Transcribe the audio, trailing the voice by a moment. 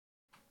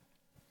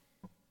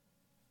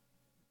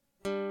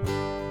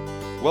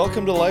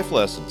Welcome to Life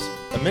Lessons,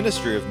 a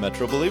ministry of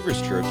Metro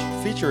Believers Church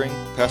featuring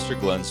Pastor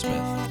Glenn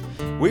Smith.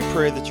 We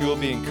pray that you will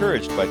be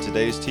encouraged by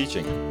today's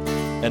teaching.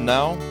 And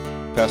now,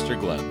 Pastor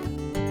Glenn.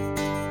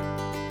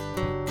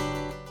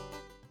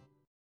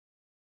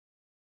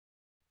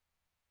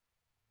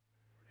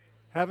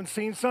 Haven't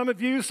seen some of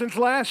you since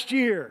last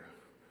year.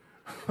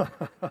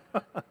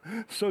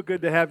 So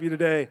good to have you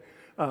today.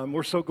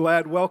 We're so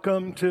glad.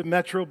 Welcome to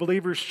Metro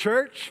Believers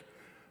Church,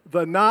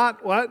 the not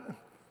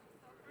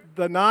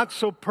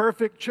so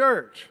perfect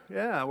church.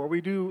 Yeah, where we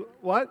do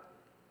what?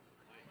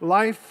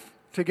 Life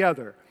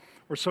together.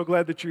 We're so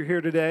glad that you're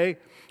here today.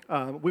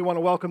 We want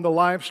to welcome the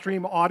live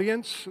stream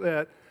audience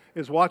that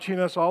is watching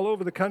us all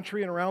over the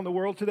country and around the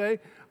world today.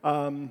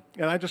 And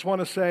I just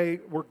want to say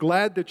we're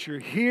glad that you're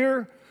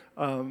here.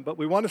 But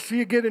we want to see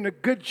you get in a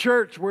good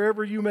church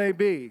wherever you may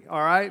be,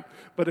 all right?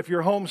 But if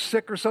you're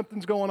homesick or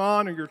something's going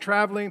on or you're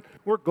traveling,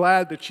 we're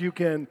glad that you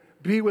can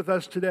be with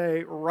us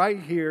today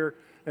right here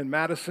in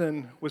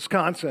Madison,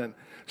 Wisconsin.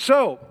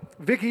 So,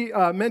 Vicki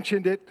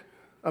mentioned it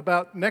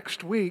about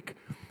next week.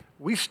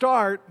 We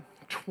start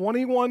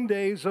 21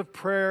 days of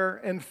prayer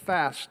and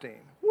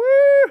fasting.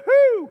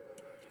 Woo-hoo!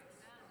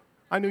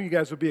 I knew you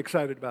guys would be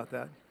excited about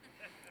that.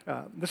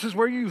 This is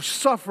where you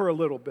suffer a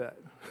little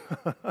bit.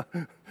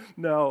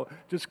 No,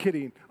 just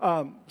kidding.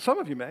 Some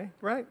of you may,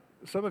 right?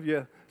 Some of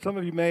you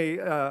may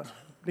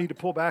need to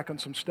pull back on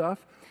some stuff.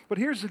 But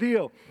here's the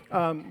deal.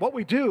 What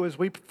we do is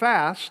we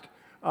fast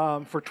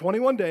for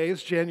 21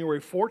 days, January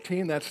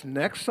 14, that's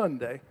next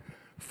Sunday,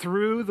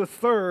 through the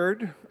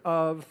 3rd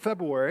of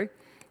February.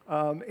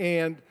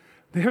 And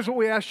here's what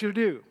we ask you to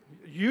do.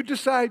 You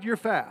decide your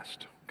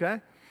fast,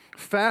 okay?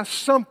 Fast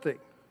something.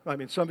 I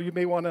mean, some of you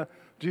may want to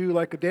do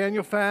like a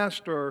Daniel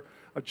fast or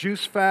a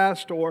juice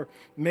fast, or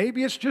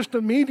maybe it's just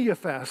a media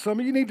fast.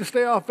 Some of you need to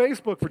stay off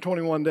Facebook for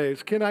 21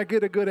 days. Can I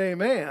get a good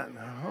amen?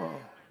 Oh.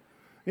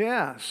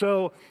 Yeah,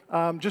 so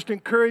just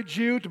encourage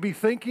you to be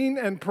thinking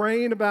and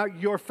praying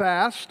about your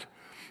fast.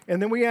 And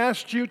then we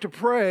asked you to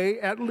pray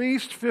at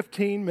least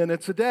 15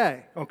 minutes a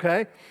day,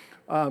 okay?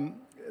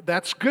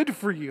 That's good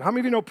for you. How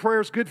many of you know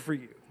prayer is good for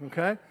you,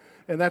 okay?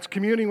 And that's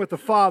communing with the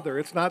Father.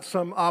 It's not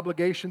some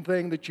obligation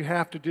thing that you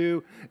have to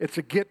do. It's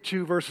a get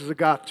to versus a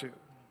got to,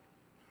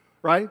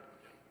 right?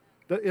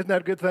 Isn't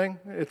that a good thing?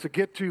 It's a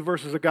get to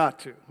versus a got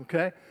to,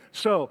 okay?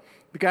 So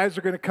the guys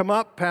are going to come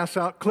up, pass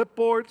out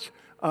clipboards.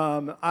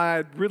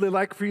 I'd really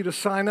like for you to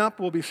sign up.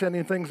 We'll be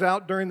sending things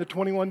out during the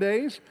 21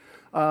 days.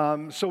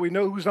 So we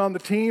know who's on the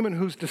team and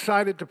who's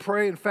decided to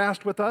pray and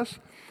fast with us.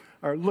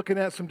 Are looking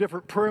at some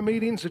different prayer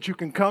meetings that you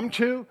can come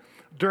to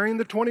during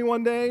the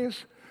 21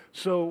 days.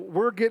 So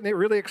we're getting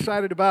really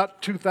excited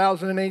about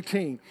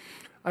 2018.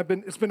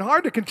 It's been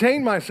hard to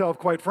contain myself,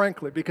 quite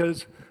frankly,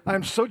 because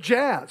I'm so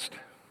jazzed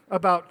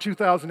about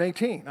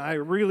 2018. I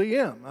really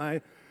am.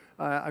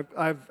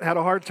 I've had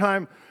a hard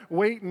time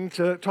waiting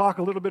to talk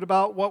a little bit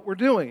about what we're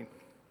doing.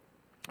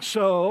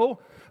 So,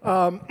 as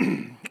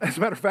a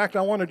matter of fact,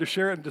 I wanted to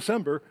share it in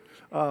December,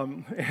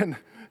 and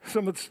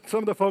some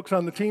of the folks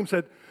on the team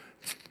said,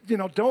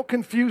 don't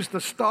confuse the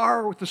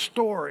star with the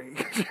story,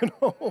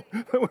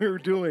 that we were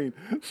doing.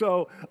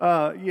 So,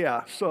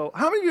 yeah. So,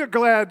 how many of you are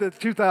glad that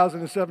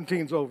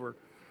 2017 is over?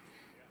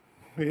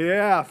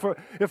 Yeah.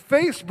 If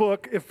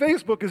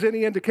Facebook is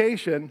any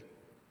indication,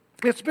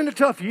 it's been a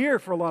tough year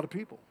for a lot of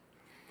people.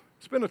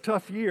 It's been a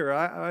tough year.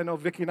 I know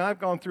Vicki and I have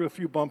gone through a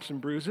few bumps and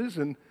bruises,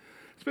 and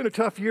it's been a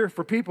tough year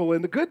for people.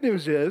 And the good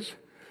news is,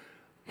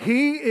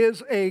 He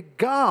is a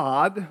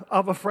God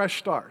of a fresh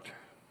start.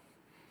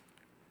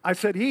 I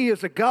said He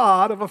is a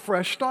God of a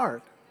fresh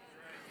start.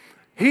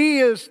 He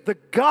is the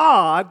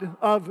God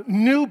of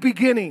new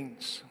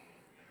beginnings.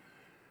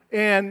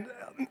 And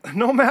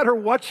no matter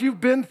what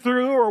you've been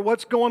through or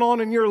what's going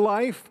on in your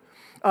life,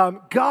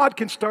 God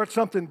can start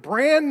something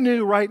brand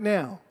new right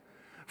now.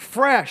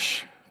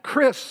 Fresh,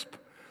 crisp,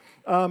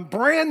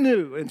 brand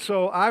new. And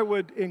so I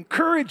would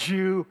encourage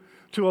you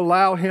to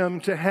allow Him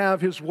to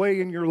have His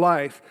way in your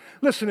life.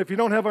 Listen, if you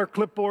don't have our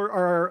clipboard,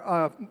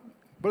 our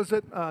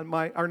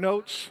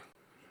notes,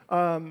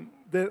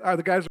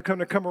 the guys are going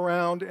to come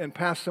around and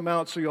pass them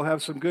out, so you'll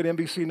have some good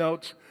NBC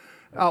notes,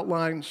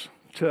 outlines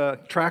to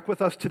track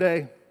with us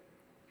today.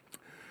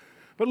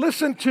 But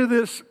listen to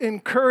this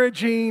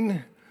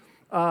encouraging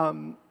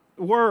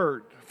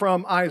word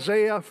from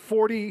Isaiah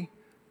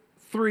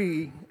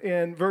 43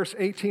 in verse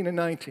 18 and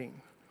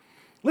 19.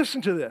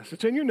 Listen to this.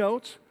 It's in your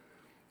notes.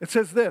 It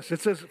says this.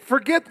 It says,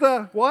 forget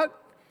the what?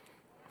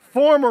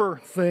 Former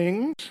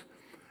things.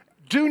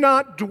 Do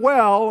not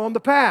dwell on the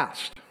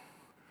past.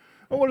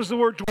 Well, what does the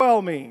word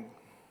dwell mean?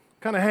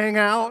 Kind of hang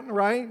out,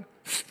 right?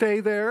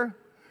 Stay there.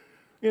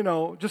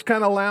 Just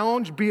kind of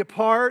lounge, be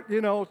apart,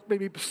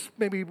 maybe,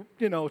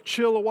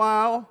 chill a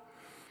while.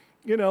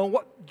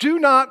 Do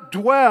not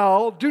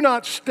dwell, do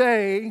not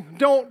stay,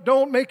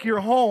 don't make your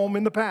home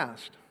in the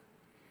past.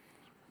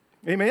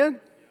 Amen?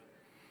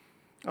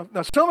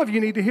 Now, some of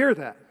you need to hear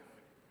that.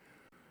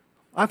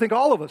 I think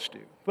all of us do.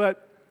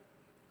 But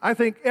I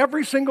think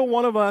every single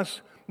one of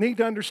us need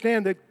to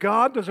understand that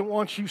God doesn't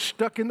want you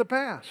stuck in the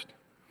past.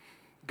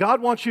 God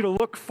wants you to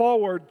look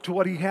forward to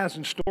what He has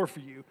in store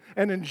for you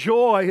and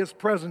enjoy His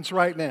presence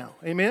right now.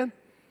 Amen?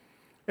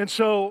 And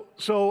so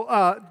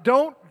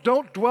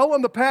don't dwell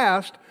on the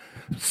past.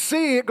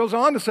 See, it goes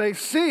on to say,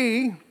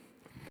 see,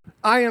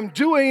 I am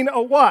doing a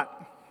what?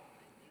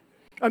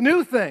 A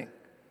new thing.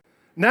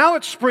 Now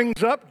it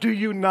springs up. Do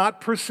you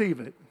not perceive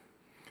it?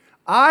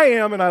 I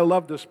am, and I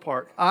love this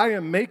part, I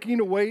am making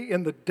a way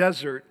in the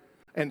desert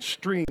and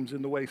streams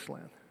in the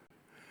wasteland.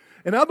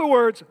 In other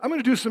words, I'm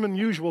going to do some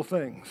unusual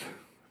things.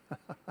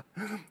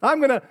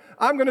 I'm gonna,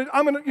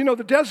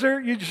 the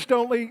desert, you just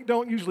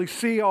don't usually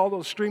see all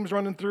those streams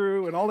running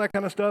through and all that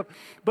kind of stuff.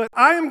 But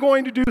I am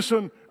going to do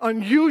some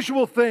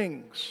unusual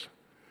things.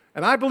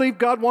 And I believe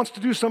God wants to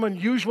do some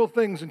unusual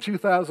things in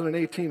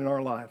 2018 in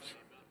our lives.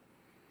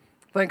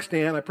 Thanks,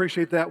 Dan. I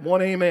appreciate that.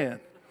 One amen.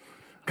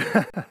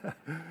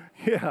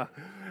 Yeah.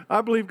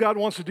 I believe God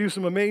wants to do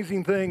some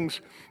amazing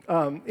things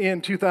in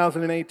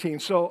 2018.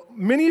 So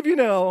many of you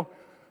know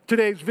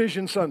today's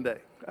Vision Sunday.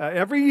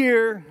 Every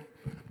year,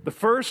 the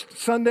first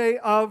Sunday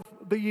of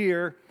the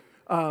year,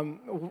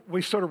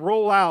 we sort of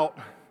roll out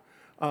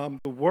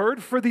the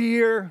word for the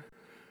year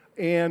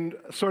and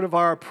sort of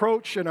our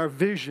approach and our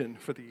vision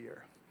for the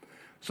year.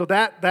 So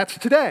that's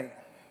today.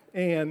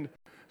 And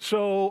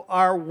so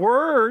our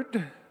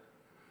word,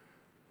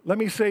 let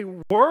me say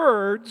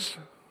words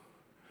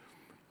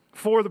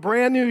for the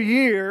brand new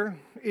year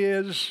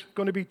is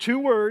going to be two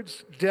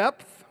words,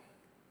 depth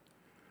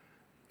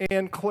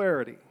and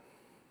clarity.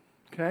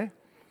 Okay?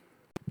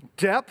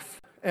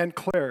 Depth and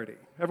clarity.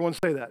 Everyone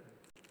say that.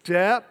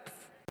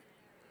 Depth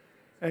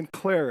and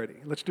clarity.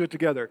 Let's do it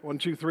together. 1,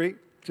 2, 3.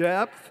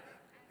 Depth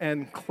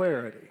and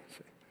clarity.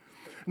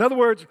 In other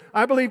words,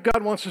 I believe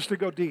God wants us to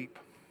go deep.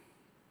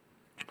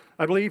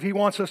 I believe He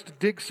wants us to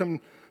dig some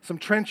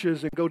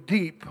trenches and go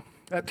deep.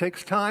 That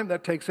takes time,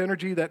 that takes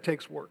energy, that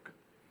takes work.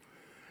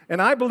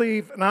 And I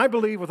believe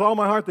with all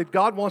my heart that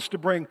God wants to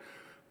bring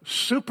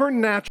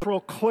supernatural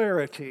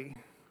clarity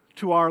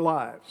to our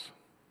lives.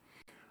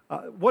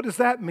 What does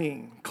that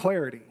mean,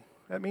 clarity?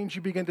 That means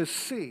you begin to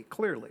see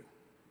clearly.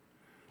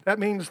 That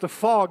means the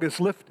fog is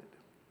lifted.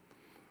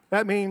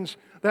 That means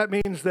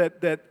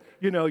that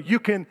you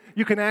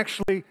can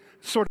actually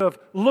sort of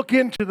look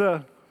into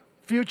the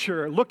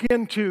future, look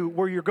into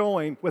where you're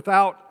going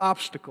without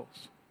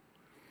obstacles.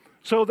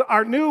 So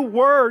our new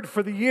word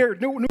for the year,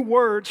 new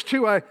words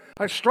too. I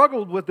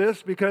struggled with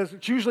this because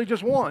it's usually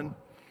just one,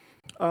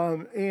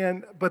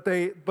 but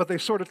they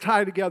sort of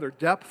tie together,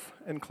 depth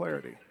and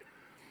clarity.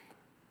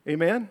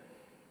 Amen?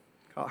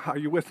 Are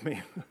you with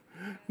me?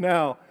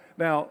 Now,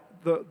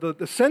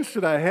 the sense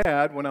that I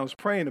had when I was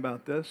praying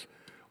about this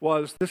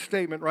was this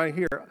statement right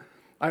here.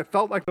 I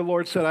felt like the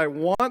Lord said, I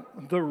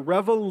want the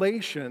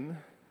revelation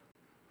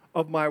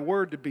of my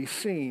word to be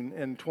seen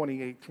in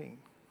 2018.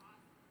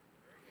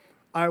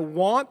 I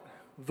want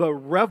the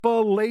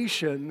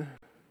revelation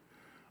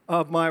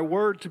of my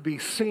word to be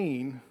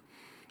seen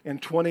in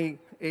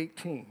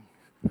 2018.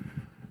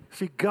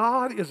 See,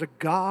 God is a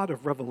God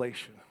of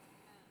revelation.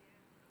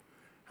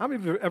 How many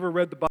of you have ever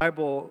read the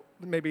Bible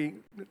maybe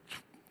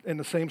in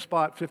the same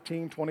spot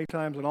 15, 20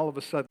 times, and all of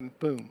a sudden,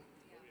 boom,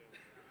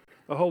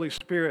 the Holy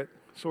Spirit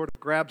sort of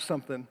grabs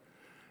something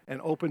and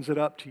opens it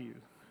up to you?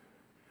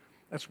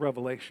 That's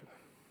revelation.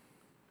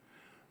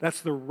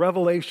 That's the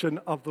revelation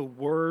of the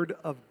Word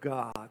of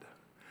God.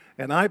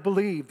 And I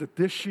believe that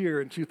this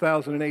year in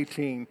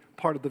 2018,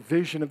 part of the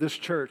vision of this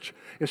church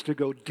is to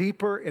go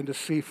deeper and to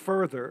see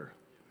further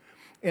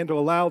and to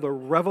allow the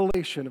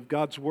revelation of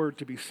God's Word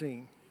to be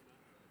seen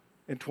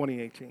in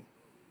 2018.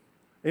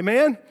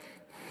 Amen?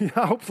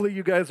 Yeah, hopefully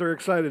you guys are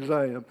excited as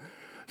I am.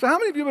 So how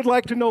many of you would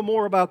like to know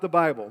more about the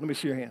Bible? Let me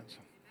see your hands.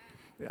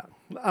 Yeah.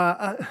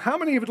 How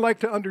many of you would like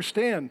to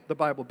understand the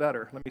Bible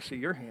better? Let me see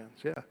your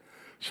hands. Yeah.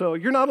 So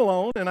you're not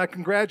alone, and I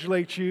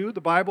congratulate you.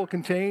 The Bible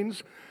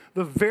contains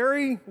the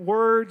very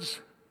words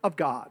of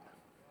God.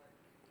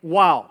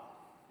 Wow.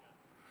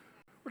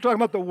 We're talking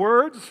about the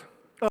words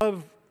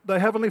of the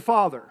Heavenly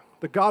Father,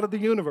 the God of the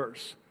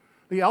universe,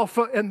 the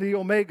Alpha and the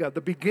Omega, the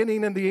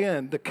beginning and the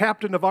end, the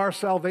captain of our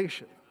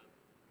salvation.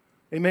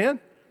 Amen?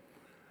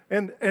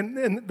 And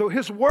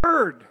His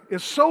Word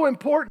is so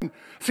important.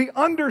 See,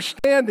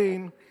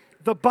 understanding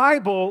the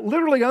Bible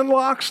literally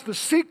unlocks the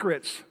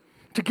secrets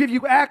to give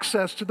you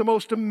access to the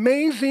most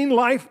amazing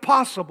life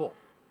possible.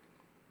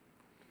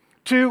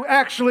 To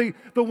actually,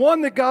 the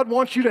one that God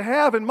wants you to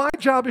have, and my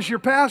job as your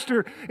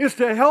pastor is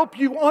to help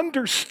you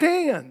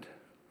understand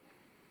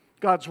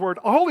God's Word.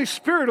 The Holy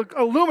Spirit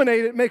will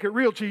illuminate it, make it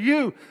real to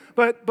you.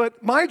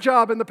 But my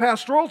job in the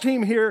pastoral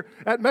team here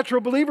at Metro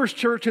Believers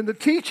Church and the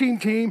teaching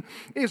team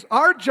is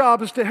our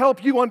job is to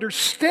help you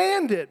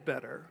understand it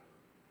better.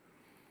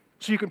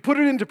 So you can put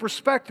it into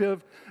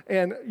perspective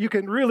and you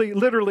can really,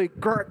 literally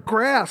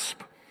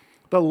grasp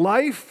the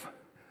life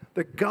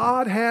that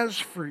God has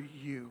for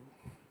you.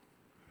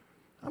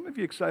 How many of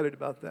you excited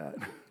about that?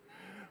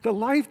 The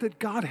life that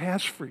God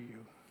has for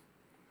you.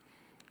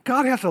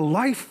 God has a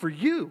life for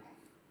you.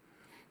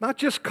 Not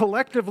just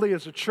collectively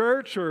as a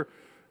church or,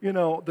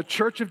 the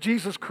Church of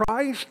Jesus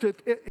Christ.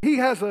 He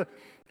has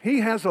He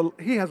has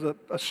a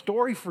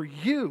story for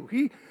you.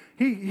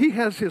 He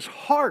has his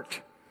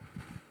heart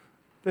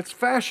that's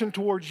fashioned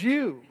towards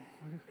you.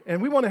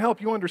 And we want to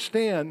help you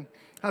understand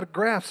how to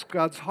grasp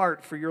God's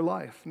heart for your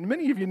life. And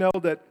many of you know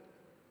that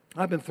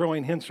I've been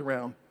throwing hints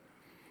around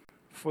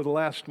for the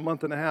last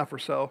month and a half or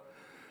so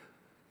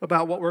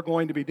about what we're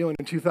going to be doing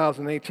in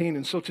 2018.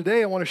 And so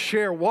today I want to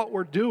share what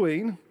we're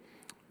doing.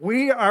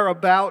 We are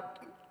about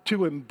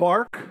to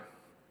embark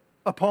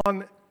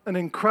upon an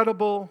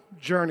incredible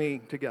journey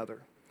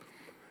together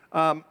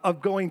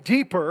of going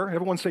deeper.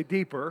 Everyone say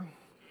deeper.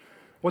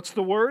 What's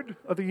the word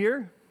of the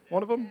year?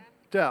 One of them?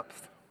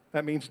 Depth.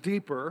 That means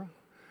deeper,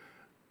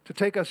 to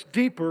take us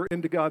deeper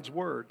into God's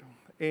Word.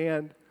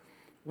 And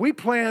we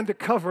plan to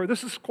cover,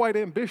 this is quite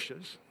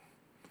ambitious,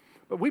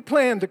 but we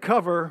plan to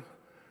cover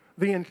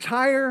the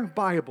entire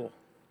Bible.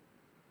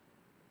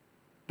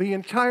 The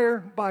entire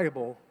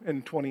Bible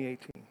in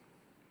 2018.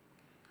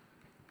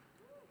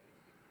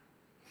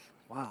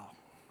 Wow.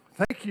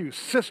 Thank you,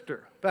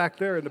 sister, back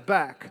there in the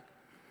back.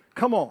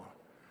 Come on.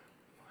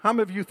 How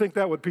many of you think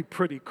that would be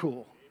pretty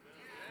cool?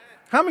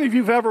 How many of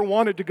you have ever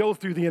wanted to go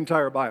through the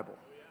entire Bible?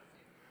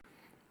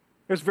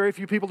 There's very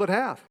few people that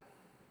have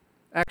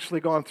actually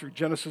gone through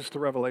Genesis to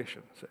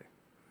Revelation, see.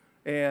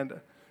 And,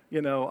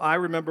 I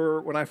remember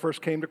when I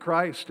first came to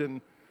Christ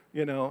and,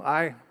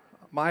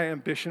 my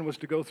ambition was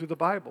to go through the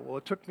Bible. Well,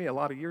 it took me a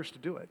lot of years to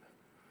do it.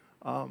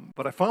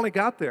 But I finally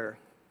got there,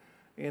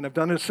 and I've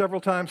done it several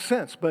times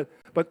since. But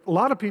a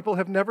lot of people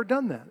have never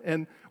done that.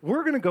 And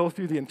we're going to go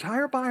through the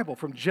entire Bible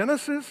from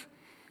Genesis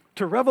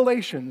to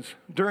Revelations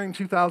during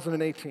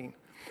 2018.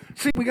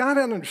 See, we got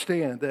to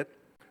understand that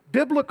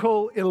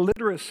biblical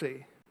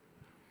illiteracy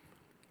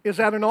is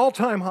at an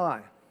all-time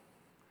high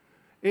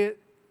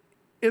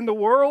in the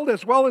world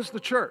as well as the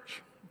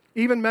church,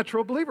 even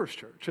Metro Believers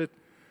Church.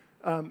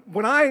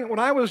 When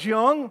I was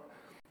young,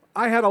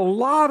 I had a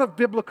lot of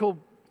biblical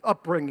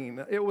upbringing.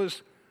 It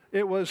was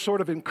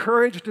sort of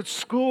encouraged at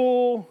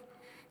school.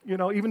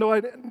 Even though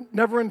I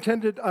never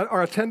attended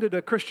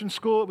a Christian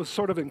school, it was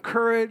sort of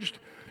encouraged.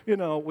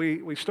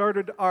 We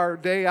started our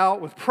day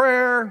out with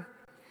prayer,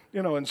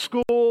 in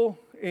school,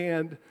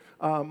 and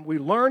we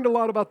learned a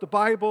lot about the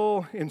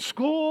Bible in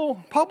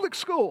school, public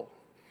school.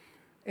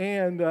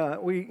 And I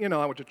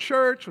went to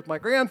church with my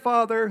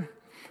grandfather.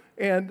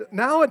 And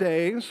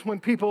nowadays, when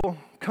people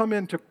come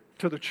into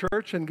the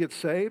church and get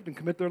saved and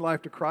commit their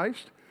life to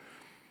Christ,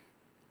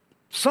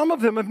 some of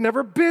them have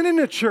never been in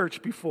a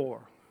church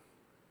before.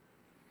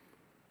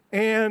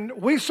 And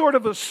we sort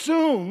of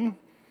assume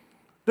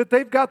that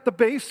they've got the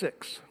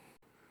basics.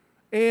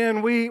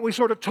 And we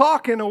sort of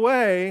talk in a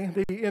way,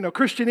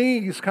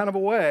 Christianese kind of a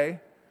way,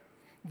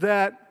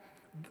 that,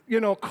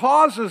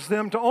 causes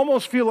them to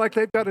almost feel like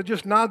they've got to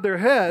just nod their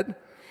head,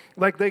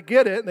 like they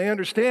get it and they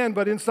understand,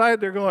 but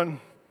inside they're going,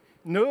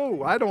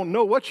 no, I don't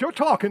know what you're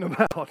talking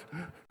about.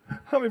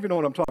 How many of you know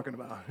what I'm talking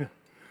about?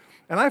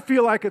 And I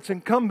feel like it's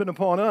incumbent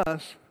upon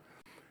us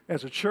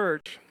as a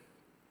church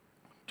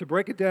to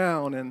break it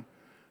down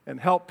and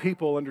help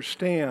people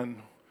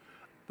understand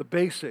the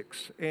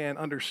basics and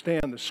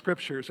understand the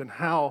scriptures and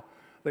how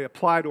they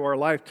apply to our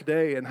life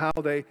today and how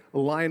they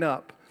line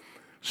up.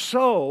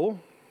 So,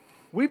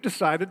 we've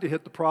decided to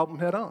hit the problem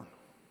head on.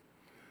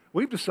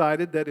 We've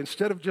decided that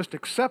instead of just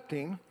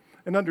accepting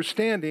and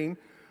understanding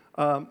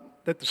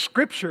that the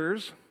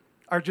scriptures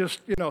are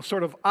just,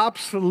 sort of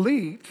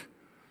obsolete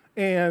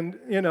and,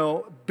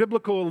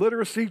 biblical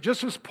illiteracy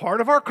just as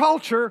part of our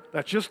culture,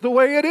 that's just the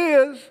way it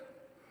is,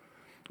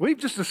 we've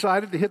just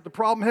decided to hit the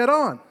problem head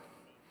on.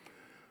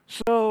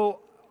 So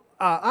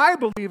I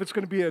believe it's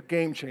going to be a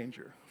game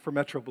changer for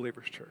Metro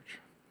Believers Church.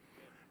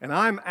 And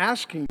I'm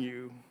asking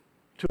you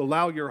to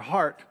allow your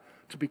heart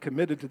to be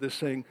committed to this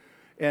thing,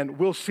 and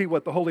we'll see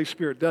what the Holy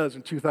Spirit does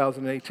in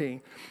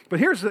 2018. But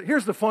here's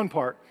the fun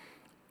part.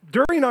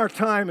 During our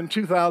time in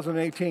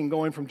 2018,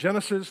 going from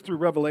Genesis through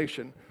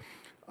Revelation,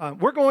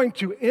 we're going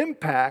to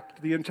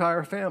impact the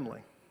entire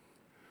family.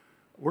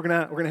 We're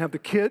gonna have the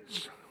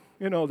kids,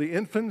 the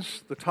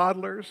infants, the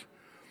toddlers,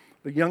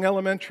 the young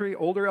elementary,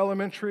 older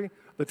elementary,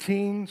 the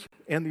teens,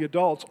 and the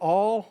adults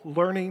all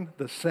learning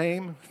the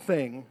same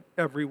thing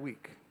every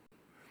week.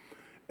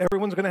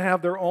 Everyone's going to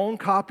have their own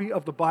copy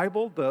of the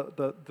Bible,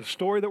 the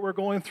story that we're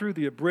going through,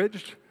 the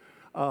abridged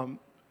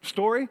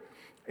story,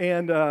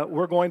 and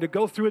we're going to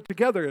go through it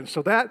together. And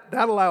so that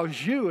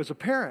allows you as a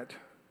parent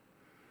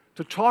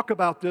to talk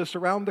about this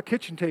around the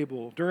kitchen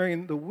table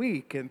during the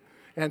week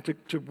and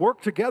to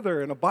work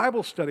together in a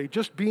Bible study,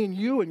 just being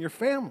you and your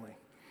family,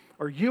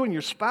 or you and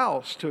your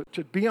spouse, to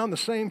be on the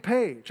same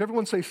page.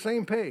 Everyone say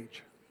same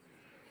page.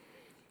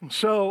 And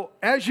so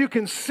as you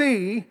can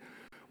see,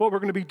 what we're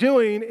going to be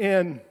doing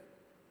in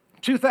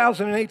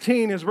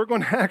 2018 is we're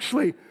going to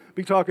actually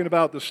be talking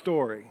about the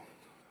story.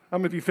 How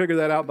many of you figured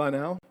that out by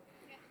now?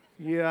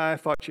 Yeah, I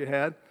thought you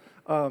had.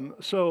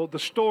 So the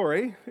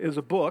story is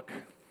a book.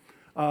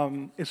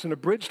 It's an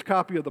abridged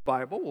copy of the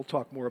Bible. We'll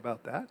talk more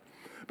about that.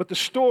 But the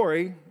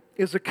story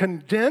is a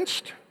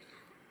condensed,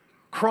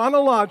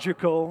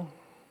 chronological,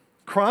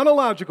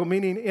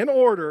 meaning in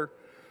order,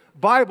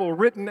 Bible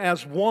written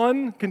as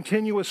one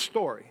continuous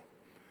story.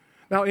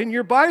 Now, in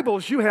your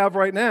Bibles you have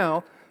right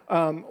now,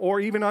 or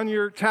even on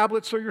your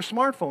tablets or your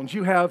smartphones,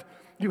 you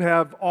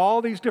have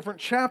all these different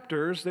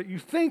chapters that you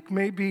think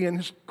may be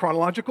in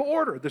chronological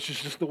order. This is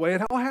just the way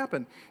it all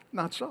happened.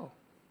 Not so.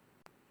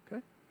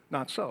 Okay?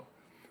 Not so.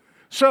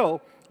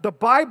 So, the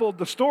Bible,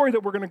 the story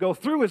that we're going to go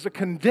through is a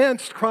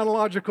condensed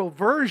chronological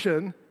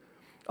version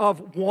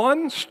of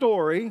one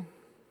story,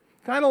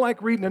 kind of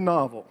like reading a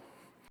novel.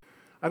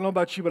 I don't know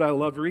about you, but I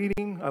love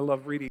reading. I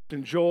love reading.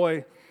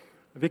 Enjoy.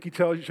 Vicki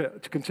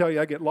can tell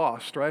you I get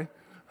lost, right?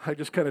 I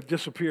just kind of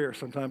disappear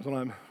sometimes when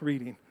I'm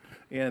reading.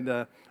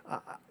 And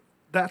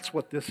that's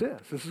what this is.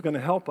 This is going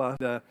to help us.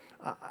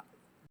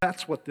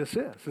 That's what this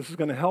is. This is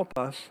going to help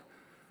us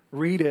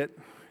read it.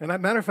 And as a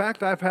matter of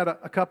fact, I've had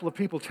a couple of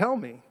people tell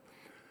me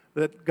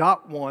that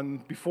got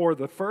one before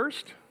the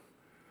first,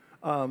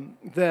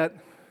 that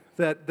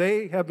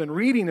they have been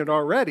reading it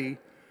already,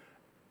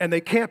 and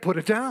they can't put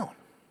it down.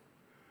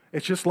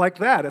 It's just like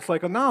that. It's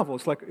like a novel.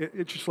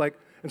 It's just like,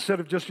 instead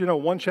of just,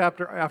 one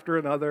chapter after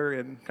another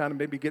and kind of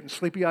maybe getting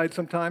sleepy-eyed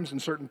sometimes in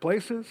certain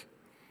places,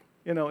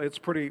 it's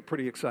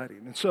pretty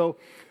exciting. And so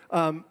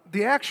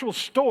the actual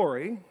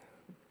story,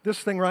 this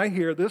thing right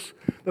here,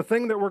 the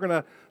thing that we're going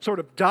to sort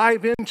of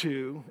dive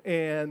into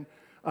and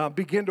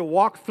begin to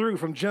walk through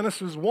from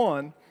Genesis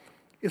 1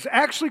 is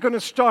actually going to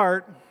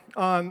start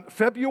on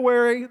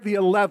February the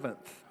 11th,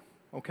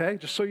 okay?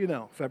 Just so you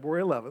know,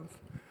 February 11th.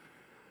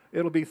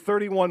 It'll be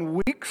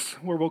 31 weeks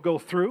where we'll go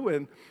through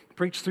and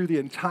preach through the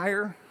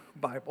entire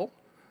Bible.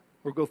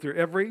 We'll go through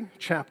every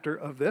chapter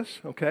of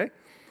this, okay?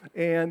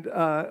 And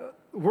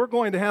we're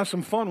going to have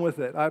some fun with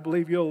it. I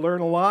believe you'll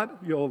learn a lot.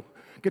 You'll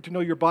get to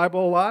know your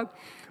Bible a lot.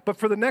 But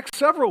for the next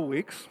several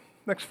weeks,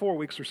 next 4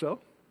 weeks or so,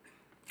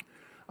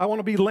 I want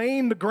to be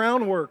laying the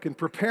groundwork and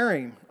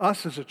preparing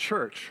us as a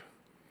church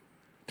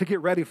to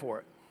get ready for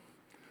it.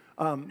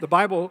 The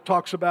Bible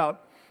talks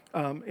about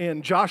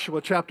in Joshua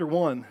chapter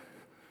 1,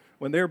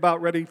 when they're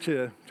about ready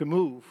to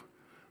move,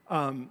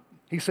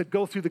 he said,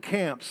 go through the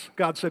camps.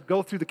 God said,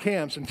 go through the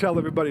camps and tell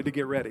everybody to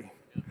get ready.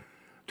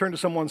 Turn to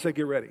someone and say,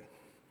 get ready.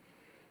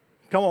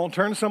 Come on,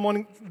 turn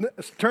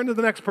to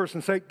the next person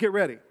and say, get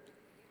ready.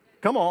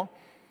 Come on,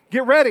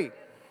 get ready.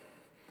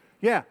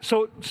 Yeah,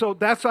 so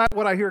that's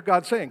what I hear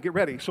God saying, get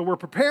ready. So we're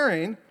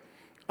preparing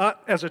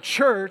as a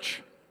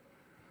church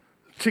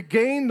to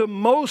gain the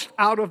most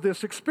out of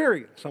this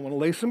experience. I want to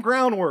lay some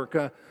groundwork.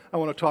 I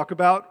want to talk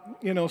about,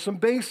 some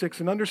basics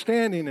and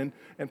understanding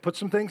and put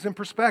some things in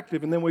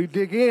perspective. And then when we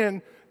dig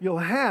in, you'll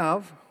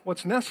have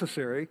what's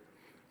necessary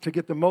to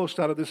get the most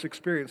out of this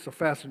experience, so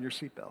fasten your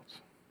seatbelts.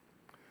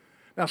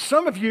 Now,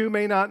 some of you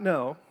may not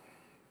know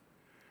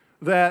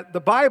that the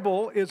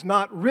Bible is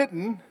not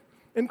written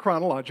in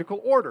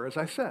chronological order, as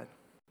I said.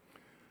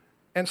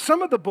 And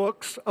some of the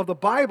books of the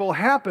Bible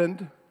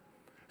happened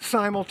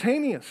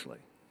simultaneously.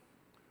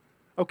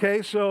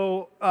 Okay,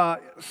 so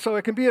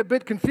it can be a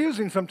bit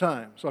confusing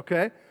sometimes,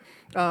 okay?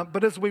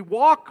 But as we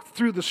walk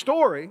through the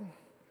story,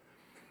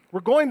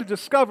 we're going to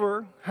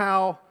discover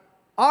how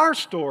our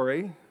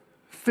story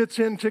fits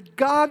into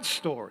God's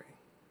story.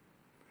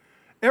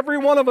 Every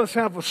one of us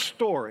have a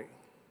story.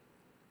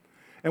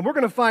 And we're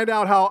going to find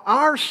out how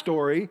our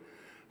story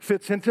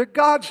fits into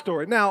God's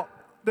story. Now,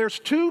 there's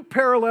two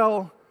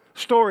parallel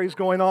stories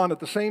going on at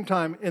the same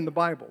time in the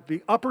Bible,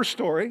 the upper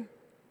story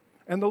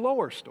and the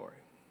lower story.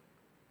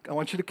 I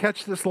want you to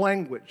catch this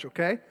language,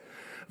 okay?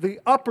 The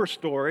upper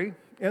story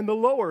and the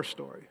lower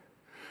story.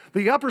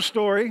 The upper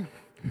story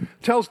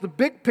tells the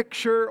big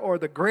picture or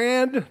the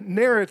grand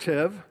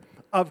narrative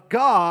of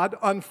God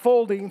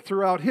unfolding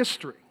throughout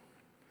history.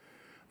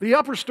 The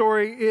upper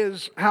story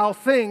is how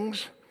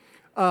things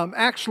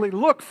actually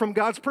look from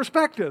God's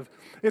perspective.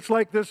 It's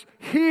like this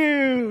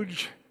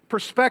huge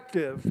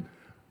perspective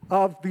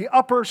of the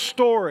upper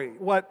story,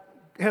 what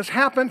has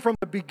happened from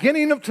the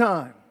beginning of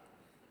time,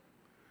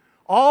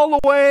 all the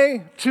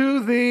way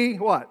to the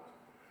what?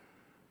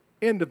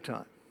 End of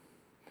time.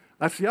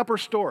 That's the upper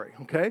story,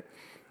 okay?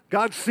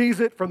 God sees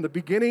it from the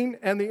beginning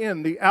and the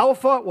end. The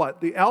Alpha,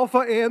 what? The Alpha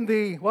and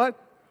the what?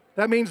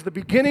 That means the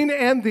beginning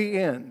and the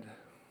end.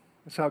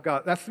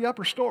 That's the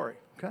upper story,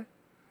 okay?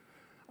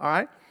 All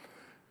right?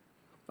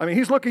 I mean,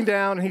 he's looking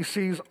down and he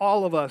sees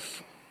all of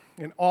us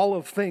and all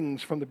of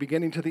things from the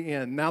beginning to the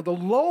end. Now the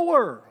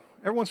lower,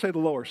 everyone say the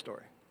lower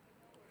story.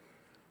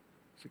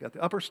 So you got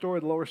the upper story,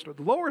 the lower story.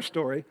 The lower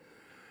story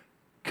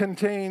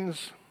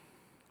contains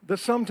the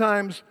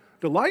sometimes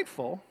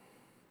delightful,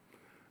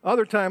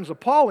 other times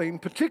appalling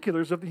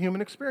particulars of the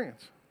human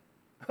experience.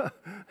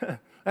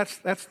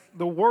 That's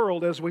the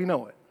world as we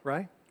know it,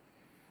 right?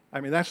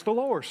 I mean, that's the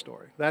lower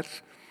story.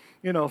 That's,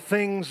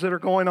 things that are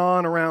going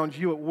on around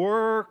you at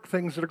work,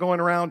 things that are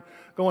going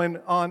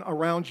on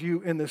around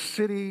you in the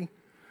city,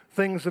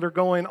 things that are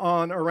going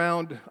on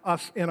around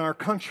us in our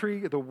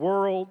country, the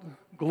world,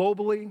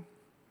 globally.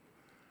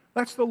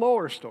 That's the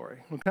lower story,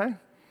 okay?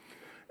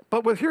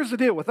 But here's the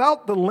deal.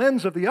 Without the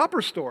lens of the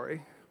upper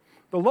story,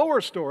 the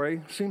lower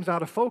story seems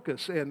out of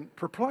focus and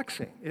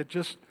perplexing. It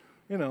just,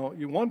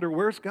 you wonder,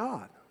 where's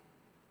God?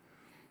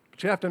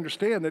 But you have to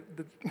understand that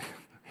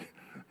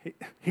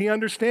he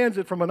understands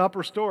it from an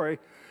upper story,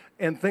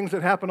 and things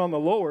that happen on the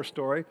lower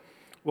story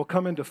will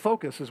come into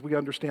focus as we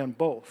understand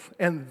both.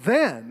 And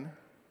then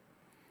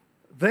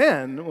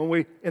when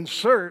we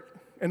insert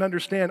and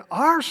understand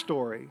our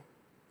story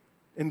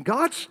in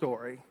God's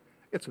story,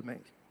 it's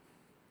amazing.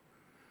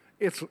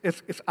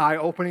 It's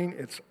eye-opening,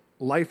 it's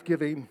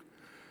life-giving.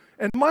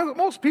 And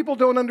most people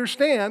don't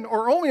understand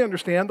or only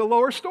understand the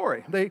lower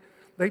story.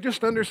 They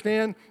just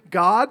understand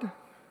God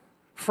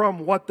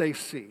from what they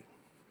see.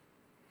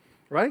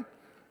 Right?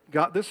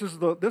 God, this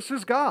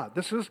is God.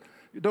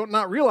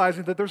 Not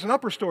realizing that there's an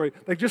upper story.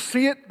 They just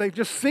see it, they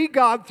just see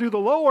God through the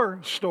lower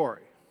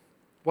story.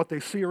 What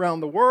they see around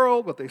the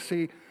world, what they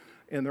see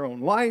in their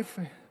own life.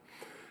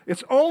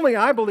 It's only,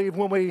 I believe,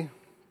 when we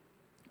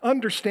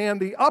understand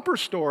the upper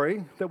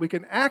story that we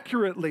can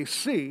accurately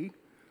see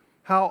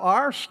how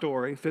our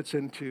story fits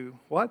into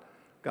what?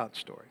 God's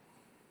story.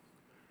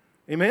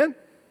 Amen?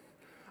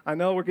 I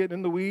know we're getting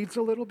in the weeds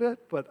a little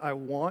bit, but I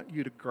want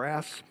you to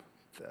grasp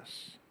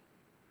this.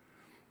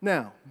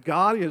 Now,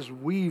 God is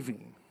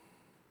weaving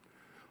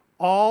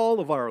all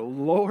of our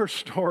lower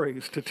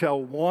stories to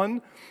tell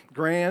one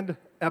grand,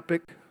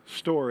 epic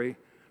story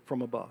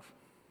from above.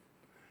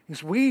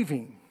 He's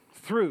weaving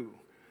through,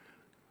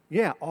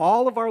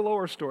 all of our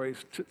lower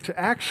stories to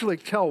actually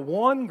tell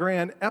one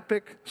grand,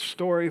 epic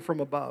story from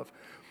above.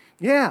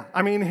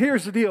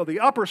 Here's the deal. The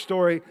upper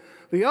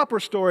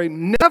story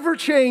never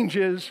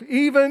changes,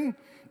 even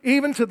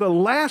to the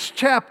last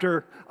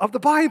chapter of the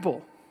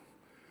Bible.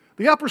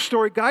 The upper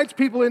story guides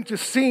people into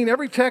seeing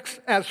every text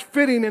as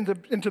fitting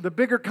into the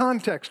bigger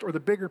context or the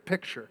bigger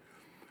picture.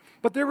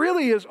 But there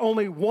really is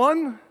only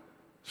one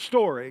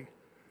story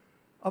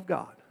of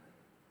God.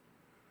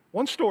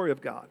 One story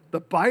of God.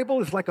 The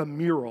Bible is like a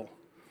mural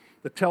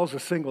that tells a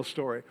single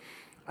story.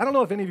 I don't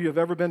know if any of you have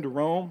ever been to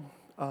Rome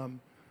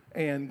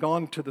and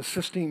gone to the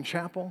Sistine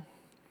Chapel.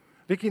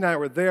 Vicki and I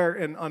were there,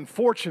 and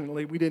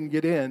unfortunately, we didn't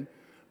get in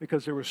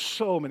because there were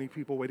so many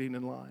people waiting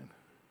in line.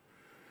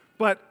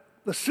 But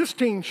the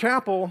Sistine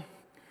Chapel,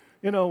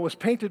 was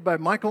painted by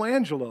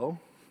Michelangelo,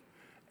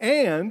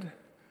 and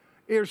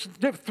there's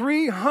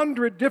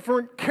 300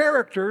 different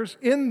characters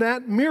in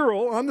that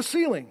mural on the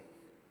ceiling,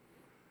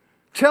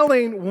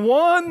 telling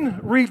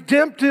one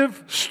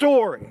redemptive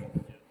story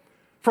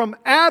from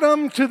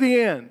Adam to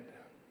the end.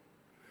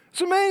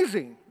 It's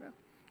amazing.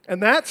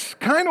 And that's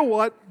kind of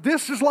what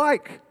this is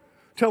like,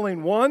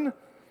 telling one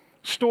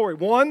story,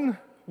 one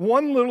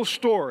little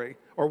story,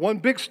 or one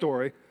big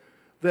story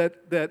that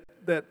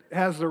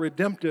has the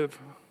redemptive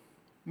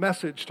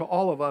message to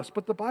all of us.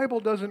 But the Bible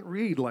doesn't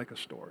read like a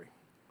story.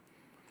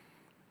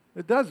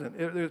 It doesn't.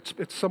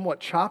 It's somewhat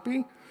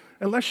choppy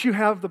unless you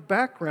have the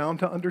background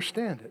to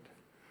understand it.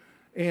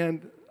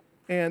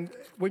 And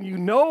when you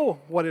know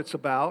what it's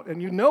about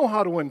and you know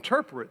how to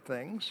interpret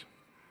things,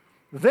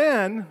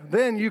 then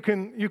you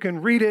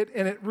can read it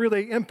and it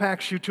really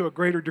impacts you to a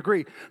greater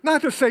degree.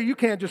 Not to say you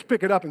can't just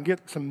pick it up and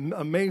get some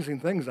amazing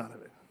things out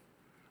of it.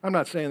 I'm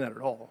not saying that at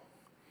all.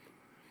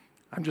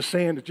 I'm just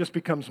saying it just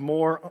becomes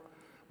more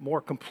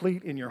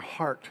complete in your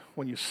heart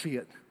when you see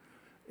it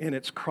in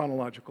its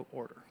chronological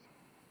order.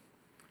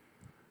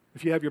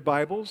 If you have your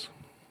Bibles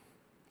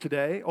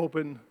today,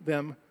 open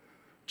them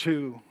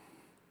to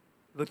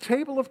the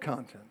table of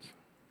contents.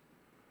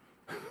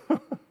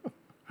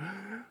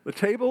 The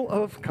table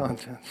of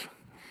contents.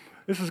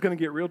 This is going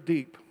to get real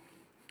deep.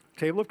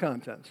 Table of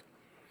contents.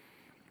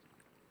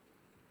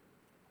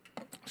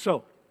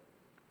 So,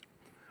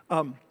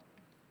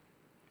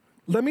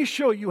 let me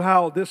show you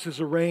how this is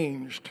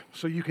arranged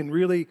so you can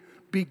really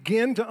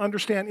begin to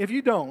understand, if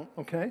you don't,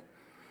 okay,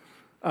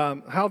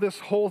 how this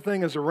whole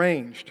thing is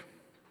arranged.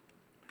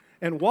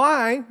 And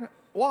why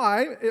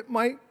it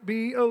might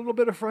be a little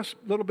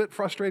bit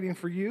frustrating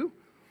for you.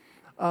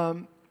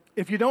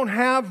 If you don't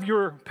have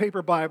your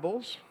paper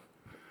Bibles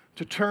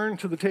to turn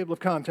to the table of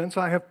contents,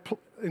 I have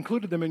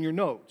included them in your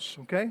notes,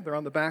 okay? They're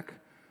on the back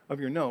of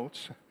your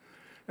notes.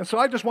 And so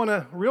I just want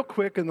to, real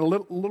quick, in the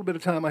little bit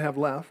of time I have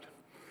left,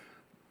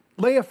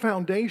 lay a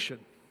foundation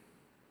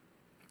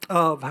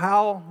of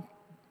how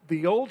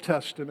the Old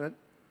Testament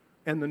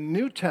and the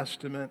New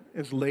Testament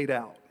is laid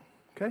out,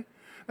 okay?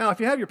 Now, if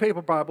you have your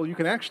paper Bible, you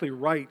can actually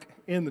write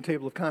in the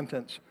table of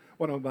contents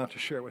what I'm about to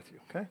share with you,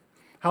 okay?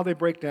 How they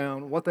break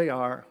down, what they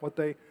are, what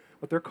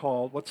they're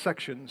called, what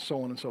sections,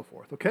 so on and so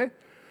forth, okay?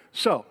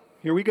 So,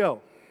 here we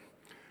go.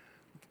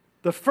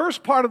 The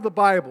first part of the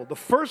Bible, the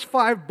first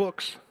 5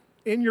 books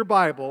in your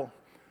Bible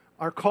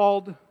are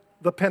called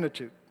the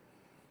Pentateuch,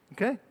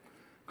 okay?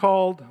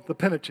 Called the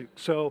Pentateuch.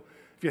 So,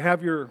 if you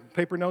have your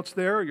paper notes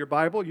there, or your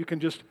Bible, you can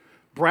just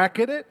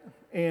bracket it,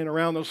 and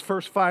around those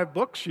first 5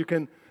 books, you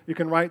can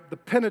write the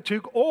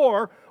Pentateuch,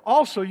 or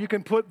also you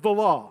can put the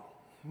law,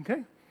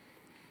 okay?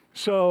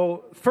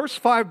 So, first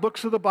 5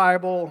 books of the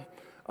Bible,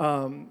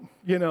 the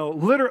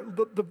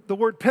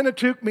word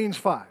Pentateuch means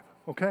 5,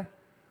 okay?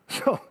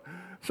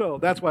 So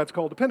that's why it's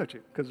called the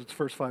Pentateuch, because it's the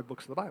first 5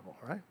 books of the Bible,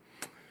 all right?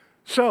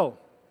 So,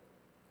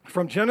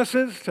 from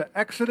Genesis to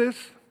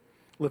Exodus,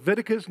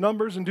 Leviticus,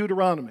 Numbers, and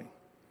Deuteronomy,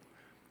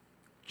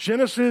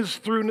 Genesis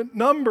through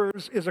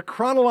Numbers is a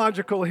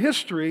chronological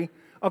history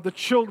of the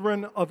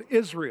children of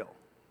Israel,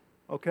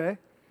 okay?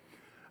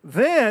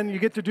 Then you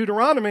get to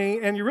Deuteronomy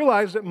and you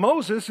realize that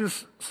Moses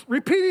is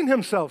repeating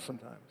himself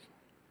sometimes.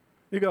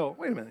 You go,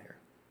 wait a minute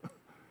here.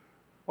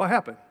 What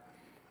happened?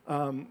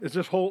 Is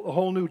this a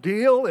whole new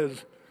deal?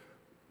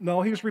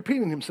 No, he's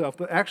repeating himself.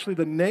 Actually,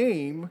 the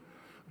name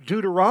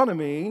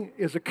Deuteronomy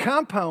is a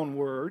compound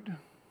word,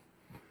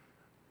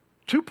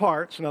 two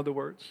parts, in other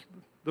words.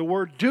 The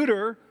word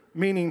deuter,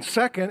 meaning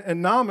second,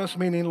 and namas,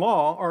 meaning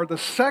law, are the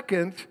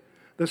second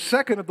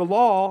of the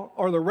law,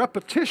 or the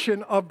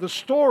repetition of the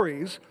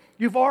stories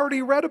you've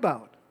already read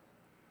about.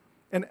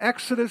 In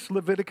Exodus,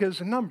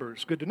 Leviticus, and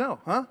Numbers. Good to know,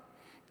 huh?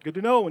 Good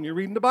to know when you're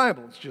reading the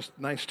Bible. It's just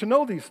nice to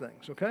know these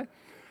things, okay?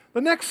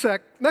 The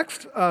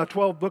next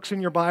 12 books in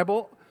your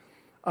Bible,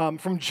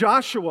 from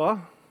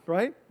Joshua,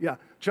 right? Yeah,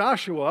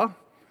 Joshua,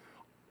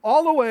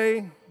 all the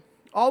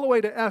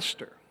way to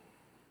Esther.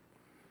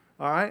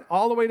 All right,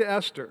 all the way to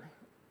Esther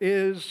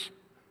is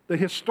the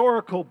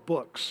historical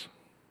books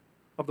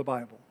of the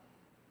Bible.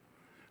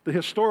 The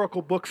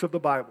historical books of the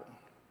Bible.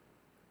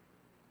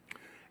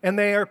 And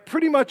they are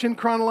pretty much in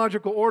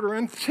chronological order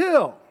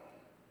until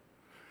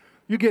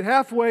you get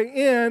halfway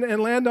in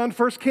and land on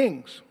 1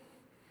 Kings.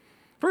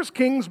 1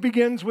 Kings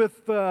begins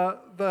with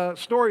the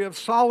story of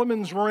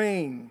Solomon's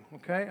reign.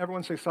 Okay,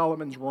 everyone say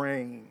Solomon's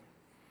reign.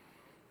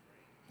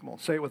 Come on,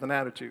 say it with an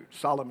attitude.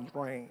 Solomon's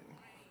reign.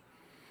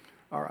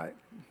 All right.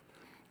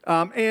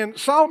 And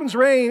Solomon's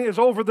reign is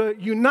over the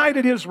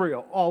united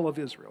Israel, all of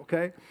Israel,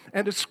 okay?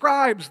 And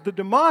describes the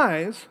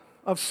demise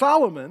of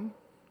Solomon,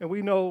 and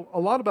we know a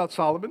lot about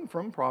Solomon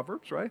from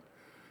Proverbs, right?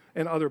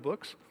 And other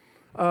books.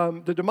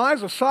 The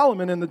demise of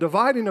Solomon and the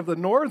dividing of the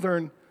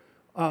northern,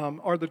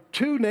 or the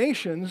two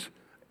nations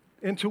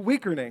into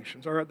weaker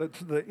nations, or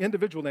the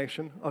individual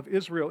nation of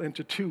Israel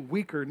into two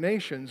weaker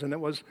nations, and it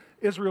was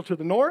Israel to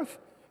the north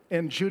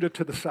and Judah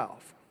to the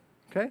south,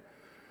 okay?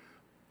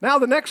 Now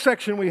the next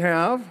section we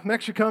have,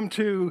 next you come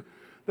to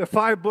the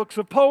 5 books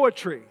of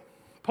poetry,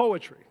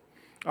 all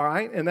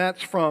right? And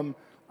that's from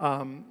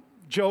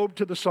Job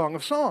to the Song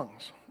of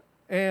Songs.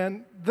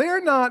 And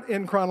they're not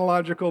in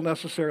chronological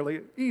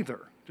necessarily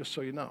either, just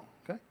so you know,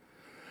 okay?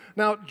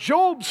 Now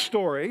Job's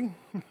story,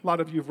 a lot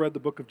of you have read the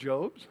book of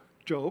Job.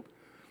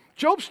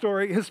 Job's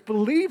story is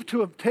believed to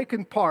have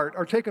taken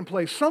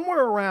place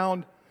somewhere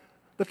around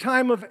the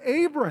time of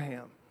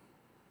Abraham.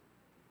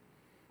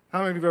 How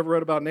many of you have ever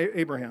read about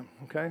Abraham,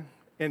 okay?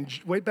 And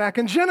way back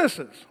in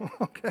Genesis,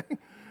 okay?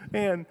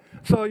 And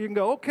so you can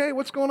go, okay,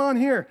 what's going on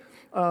here?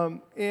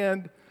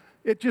 And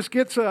it just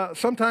gets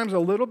sometimes a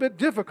little bit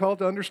difficult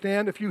to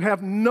understand if you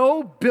have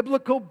no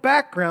biblical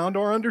background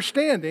or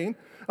understanding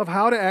of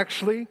how to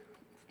actually,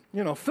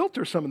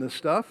 filter some of this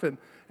stuff and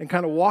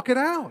kind of walk it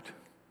out.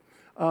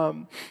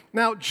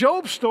 Now,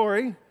 Job's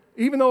story,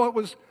 even though it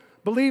was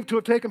believed to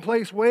have taken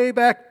place way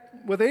back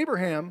with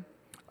Abraham,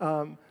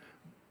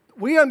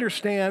 we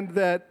understand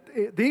that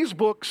these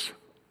books,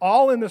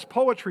 all in this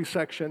poetry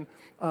section,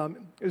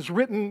 is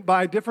written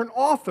by different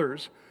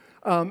authors.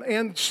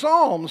 And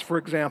Psalms, for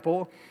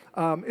example,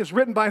 is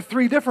written by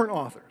 3 different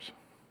authors,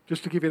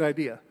 just to give you an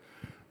idea.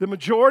 The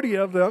majority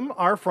of them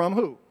are from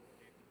who?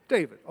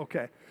 David,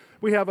 okay.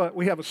 We have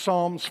a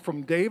Psalms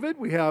from David,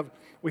 we have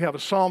a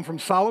Psalm from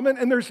Solomon,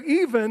 and there's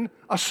even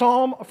a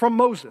Psalm from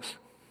Moses,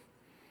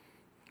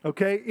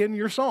 okay, in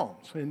your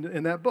Psalms,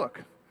 in that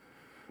book.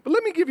 But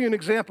let me give you an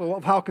example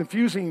of how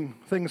confusing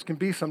things can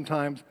be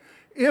sometimes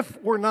if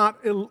we're not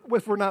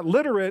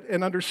literate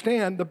and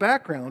understand the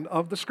background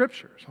of the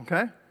Scriptures,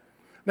 okay?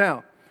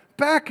 Now,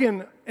 back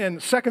in 2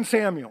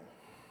 Samuel,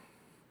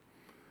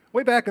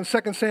 way back in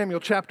 2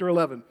 Samuel chapter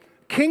 11,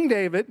 King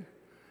David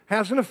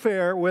has an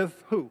affair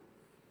with who?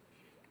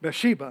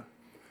 Bathsheba.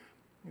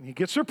 And he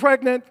gets her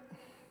pregnant,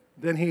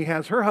 then he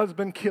has her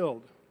husband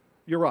killed,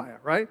 Uriah,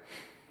 right?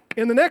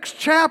 In the next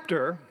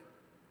chapter,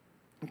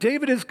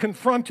 David is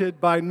confronted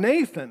by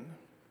Nathan,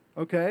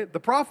 okay, the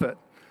prophet,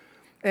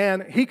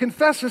 and he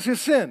confesses his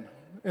sin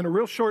in a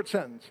real short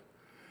sentence.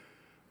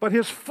 But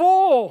his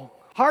full,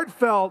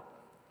 heartfelt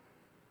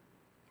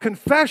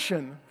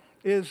confession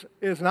is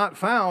not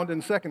found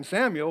in 2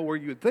 Samuel, where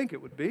you'd think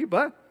it would be,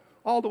 but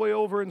all the way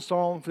over in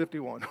Psalm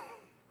 51.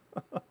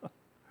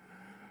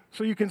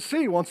 So you can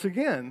see, once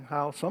again,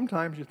 how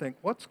sometimes you think,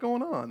 what's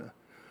going on?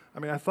 I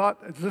mean, I thought,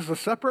 is this a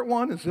separate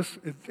one?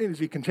 Is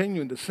he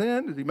continuing to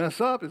sin? Did he mess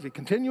up? Is he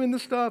continuing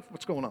this stuff?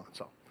 What's going on?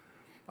 So,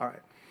 all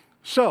right.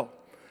 So,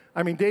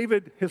 I mean,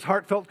 David, his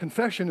heartfelt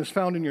confession is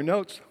found in your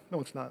notes.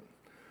 No, it's not.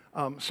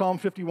 Psalm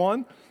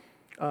 51,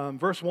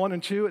 verse 1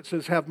 and 2, it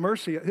says, have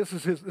mercy. This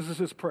is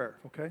his prayer,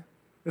 okay?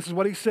 This is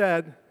what he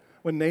said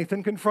when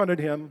Nathan confronted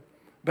him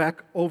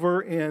back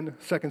over in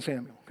 2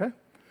 Samuel, okay?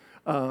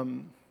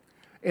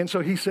 And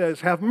so he says,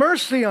 have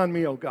mercy on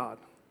me, O God,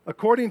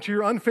 according to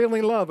your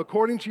unfailing love,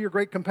 according to your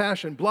great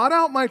compassion. Blot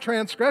out my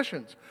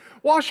transgressions.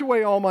 Wash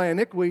away all my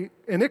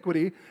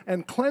iniquity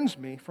and cleanse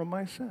me from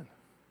my sin.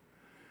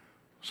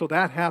 So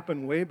that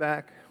happened way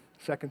back,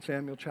 2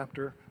 Samuel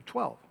chapter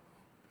 12.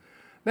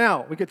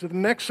 Now, we get to the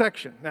next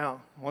section.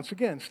 Now, once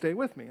again, stay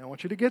with me. I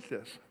want you to get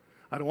this.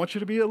 I don't want you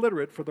to be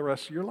illiterate for the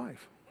rest of your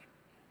life.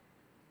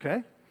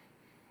 Okay?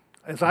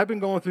 As I've been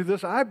going through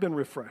this, I've been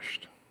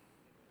refreshed.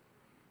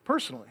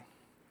 Personally.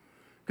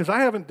 Because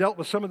I haven't dealt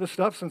with some of this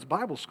stuff since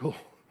Bible school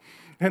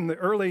and the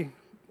early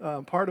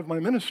part of my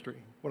ministry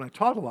when I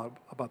taught a lot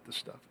about this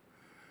stuff.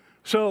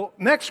 So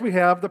next we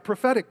have the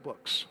prophetic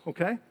books,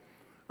 okay?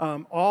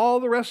 All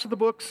the rest of the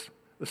books,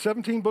 the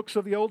 17 books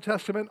of the Old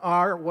Testament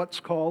are what's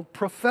called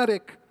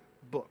prophetic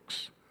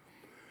books.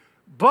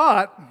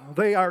 But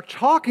they are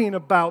talking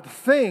about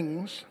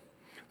things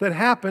that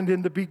happened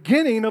in the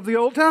beginning of the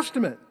Old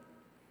Testament.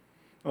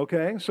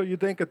 Okay, so you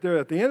think that they're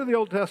at the end of the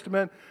Old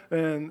Testament,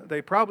 and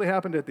they probably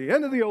happened at the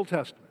end of the Old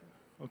Testament,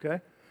 okay?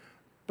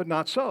 But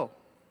not so.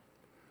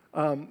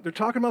 They're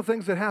talking about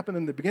things that happened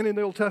in the beginning of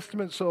the Old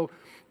Testament, so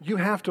you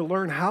have to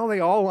learn how they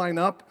all line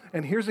up.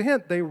 And here's a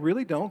hint, they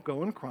really don't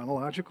go in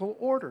chronological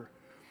order.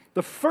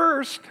 The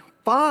first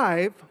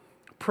 5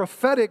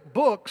 prophetic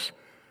books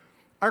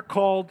are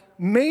called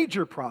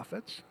major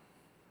prophets,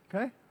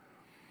 okay?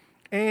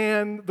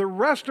 And the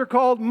rest are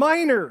called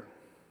minor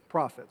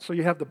prophets. So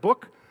you have the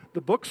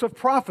books of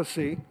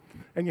prophecy,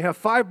 and you have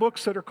 5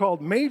 books that are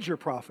called major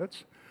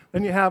prophets.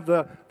 Then you have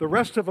the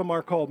rest of them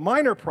are called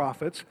minor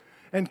prophets.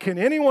 And can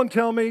anyone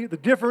tell me the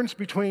difference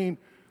between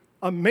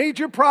a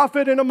major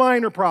prophet and a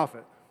minor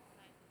prophet?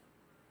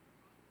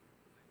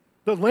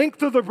 The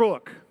length of the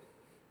book.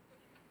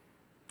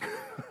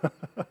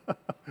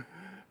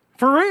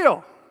 For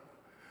real.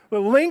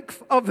 The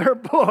length of their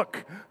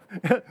book.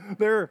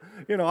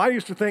 I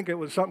used to think it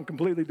was something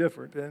completely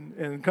different.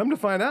 And come to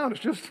find out,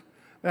 it's just,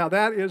 now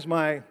that is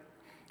my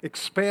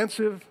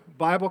expansive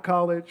Bible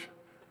college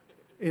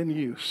in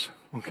use,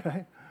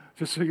 okay?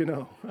 Just so you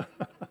know.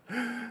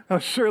 Now,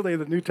 surely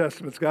the New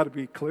Testament's got to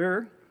be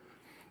clearer.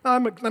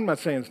 I'm not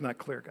saying it's not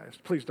clear, guys.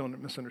 Please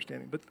don't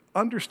misunderstand me. But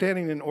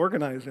understanding and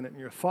organizing it in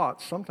your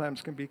thoughts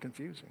sometimes can be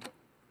confusing.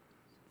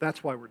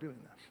 That's why we're doing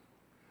this.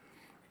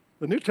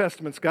 The New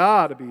Testament's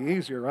got to be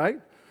easier, right?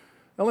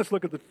 Now let's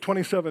look at the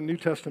 27 New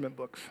Testament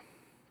books.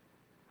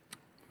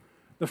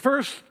 The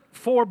first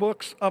 4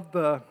 books of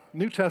the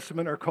New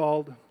Testament are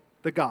called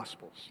the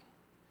Gospels.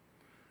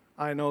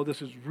 I know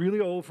this is really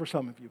old for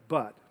some of you,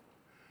 but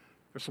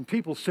there's some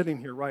people sitting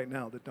here right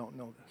now that don't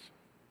know this.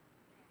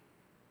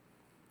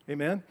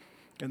 Amen?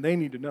 And they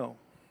need to know,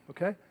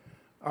 okay?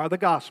 Are the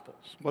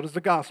Gospels. What does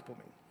the gospel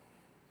mean?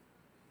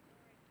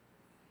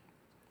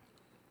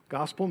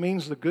 Gospel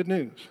means the good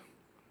news,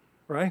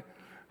 right?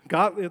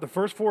 The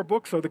first 4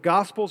 books are the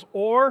Gospels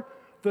or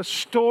the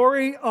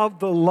story of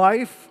the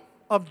life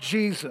of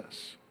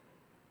Jesus.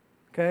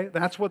 Okay?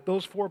 That's what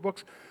those 4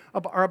 books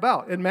are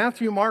about. And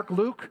Matthew, Mark,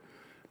 Luke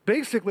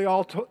basically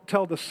all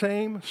tell the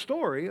same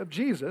story of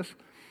Jesus,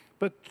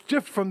 but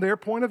just from their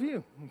point of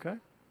view, okay?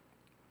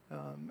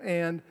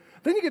 And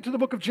then you get to the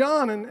book of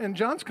John, and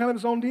John's kind of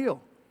his own deal.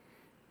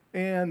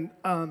 And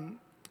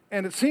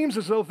it seems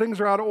as though things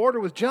are out of order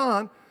with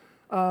John,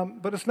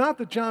 but it's not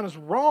that John is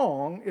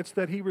wrong, it's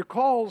that he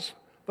recalls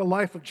the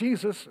life of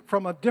Jesus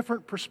from a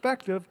different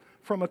perspective,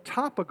 from a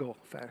topical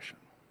fashion.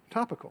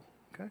 Topical,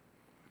 okay?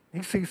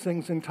 He sees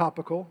things in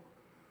topical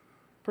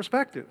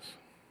perspectives,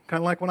 kind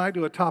of like when I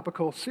do a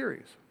topical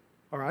series,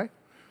 all right?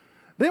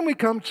 Then we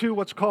come to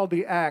what's called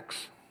the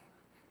Acts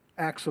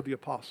of the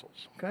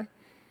Apostles, okay?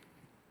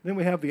 Then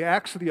we have the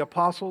Acts of the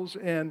Apostles,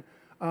 and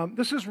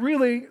this is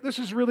really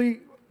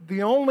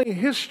the only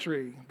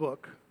history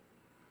book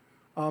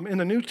in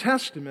the New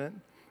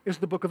Testament is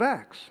the book of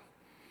Acts.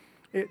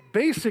 It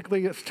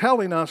basically is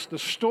telling us the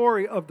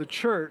story of the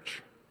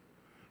church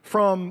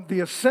from the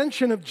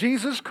ascension of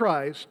Jesus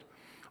Christ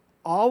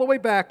all the way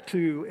back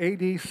to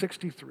AD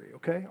 63,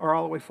 okay? Or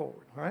all the way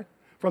forward, all right?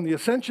 From the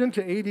ascension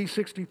to AD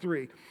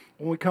 63.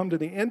 When we come to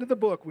the end of the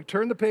book, we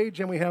turn the page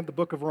and we have the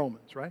book of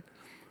Romans, right?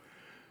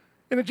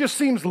 And it just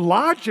seems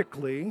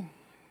logically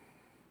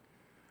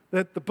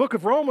that the book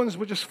of Romans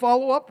would just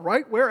follow up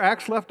right where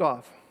Acts left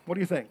off. What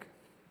do you think?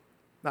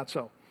 Not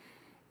so.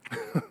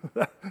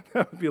 That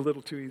would be a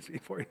little too easy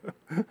for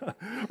you.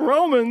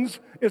 Romans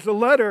is a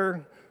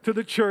letter to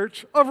the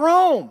church of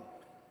Rome.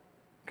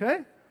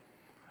 Okay?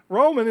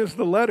 Roman is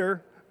the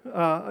letter,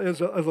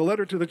 is a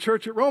letter to the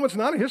church at Rome. It's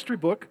not a history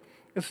book.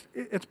 It's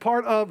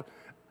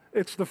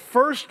the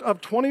first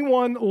of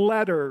 21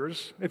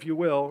 letters, if you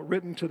will,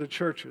 written to the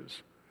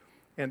churches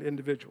and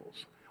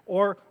individuals.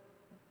 Or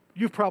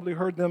you've probably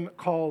heard them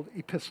called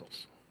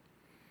epistles.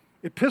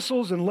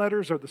 Epistles and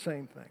letters are the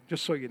same thing,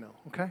 just so you know,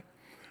 okay?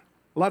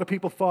 A lot of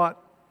people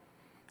thought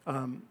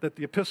that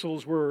the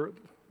epistles were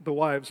the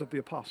wives of the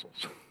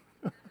apostles.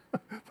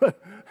 But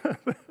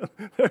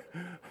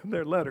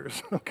they're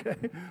letters, okay?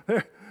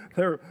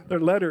 They're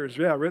letters,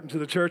 yeah, written to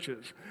the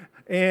churches.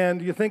 And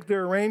do you think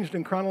they're arranged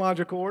in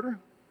chronological order?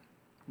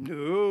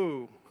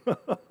 No,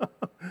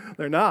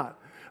 they're not.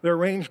 They're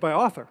arranged by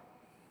author.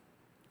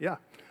 Yeah.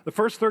 The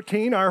first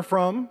 13 are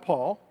from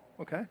Paul,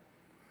 okay?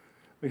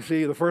 We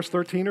see the first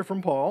 13 are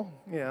from Paul,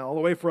 yeah, all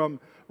the way from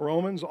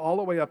Romans all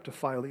the way up to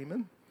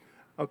Philemon,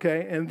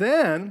 okay? And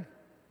then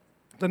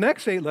The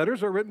next 8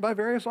 letters are written by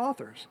various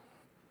authors.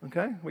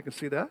 Okay, we can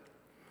see that.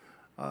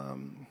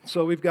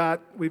 So we've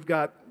got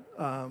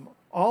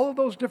all of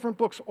those different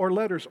books or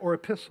letters or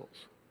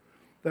epistles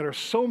that are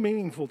so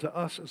meaningful to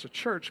us as a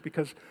church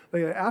because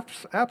they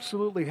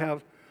absolutely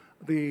have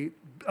the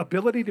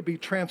ability to be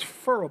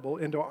transferable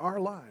into our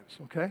lives,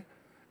 okay?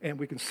 And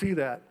we can see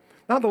that.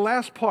 Now, the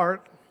last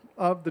part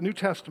of the New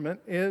Testament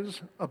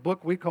is a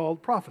book we call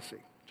prophecy.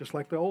 Just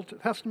like the Old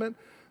Testament,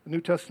 the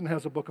New Testament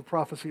has a book of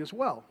prophecy as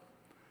well.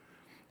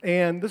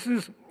 And this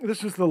is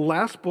the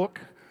last book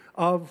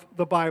of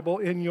the Bible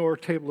in your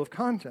table of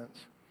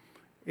contents.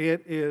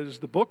 It is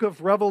the book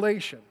of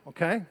Revelation,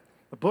 okay?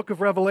 The book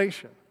of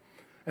Revelation.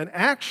 And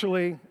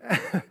actually,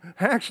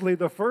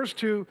 the first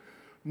 2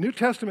 New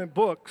Testament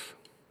books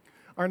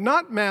are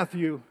not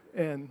Matthew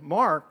and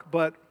Mark,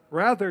 but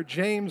rather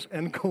James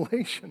and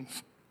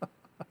Galatians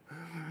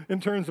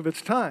in terms of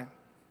its time.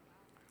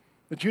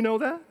 Did you know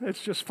that?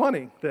 It's just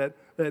funny that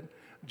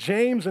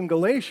James and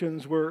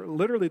Galatians were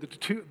literally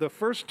the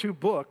first 2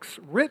 books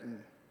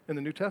written in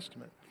the New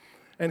Testament.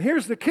 And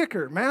here's the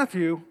kicker.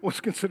 Matthew was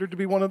considered to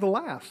be one of the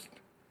last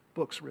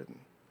books written.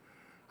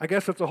 I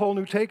guess it's a whole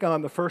new take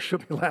on the first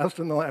should be last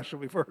and the last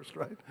should be first,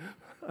 right?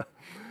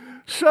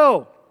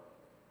 So,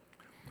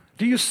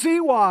 do you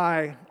see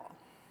why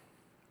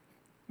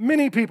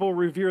many people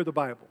revere the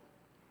Bible,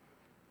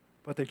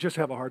 but they just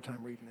have a hard time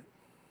reading it?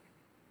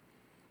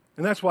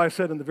 And that's why I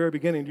said in the very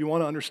beginning, do you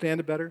want to understand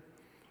it better? Do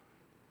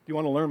you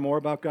want to learn more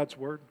about God's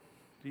Word?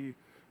 Do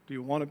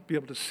you want to be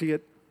able to see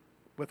it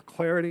with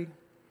clarity?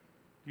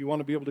 Do you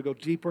want to be able to go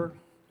deeper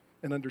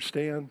and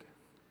understand?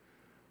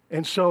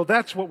 And so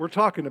that's what we're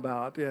talking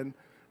about.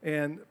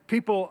 And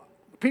people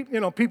do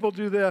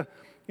the,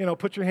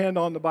 put your hand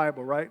on the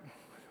Bible, right?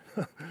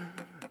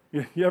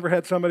 You ever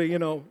had somebody,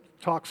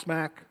 talk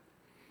smack?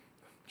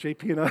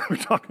 JP and I were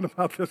talking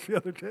about this the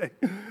other day.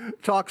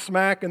 Talk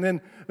smack, and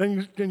then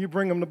you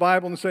bring them the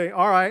Bible and say,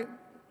 all right,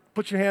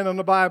 put your hand on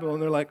the Bible.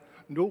 And they're like,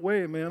 no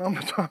way, man, I'm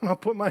not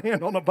putting my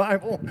hand on the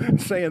Bible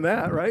and saying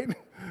that, right?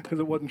 Because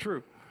it wasn't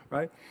true,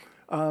 right?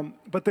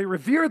 But they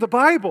revere the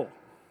Bible,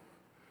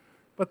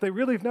 but they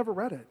really have never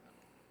read it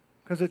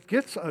because it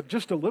gets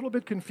just a little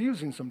bit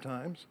confusing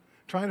sometimes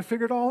trying to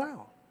figure it all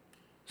out.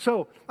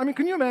 So,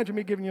 can you imagine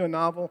me giving you a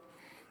novel,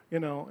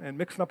 and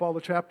mixing up all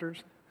the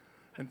chapters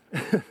and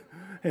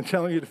and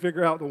telling you to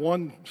figure out the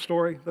one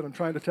story that I'm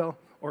trying to tell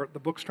or the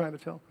book's trying to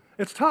tell?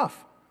 It's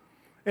tough.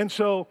 And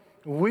so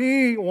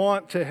we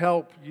want to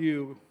help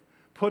you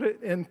put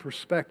it in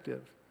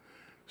perspective.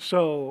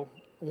 So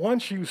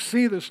once you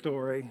see the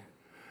story,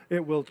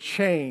 it will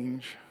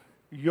change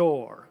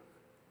your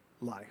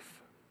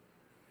life.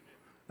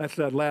 That's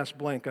that last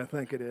blank, I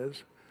think it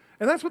is.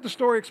 And that's what the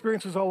story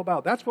experience is all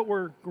about. That's what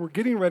we're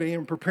getting ready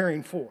and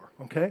preparing for,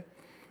 okay?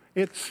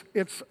 It's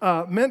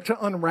meant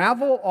to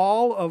unravel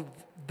all of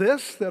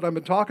this that I've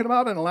been talking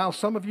about and allow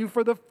some of you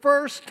for the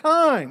first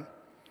time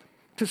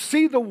to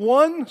see the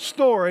one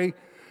story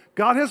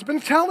God has been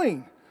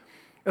telling.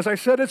 As I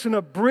said, it's an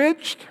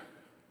abridged,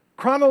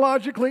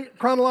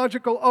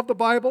 chronological of the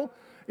Bible.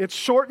 It's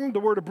shortened. The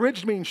word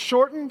abridged means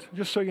shortened,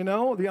 just so you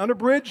know. The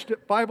unabridged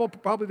Bible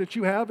probably that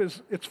you have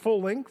it's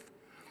full length.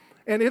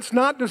 And it's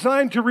not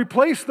designed to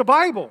replace the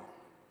Bible.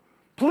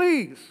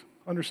 Please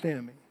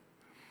understand me.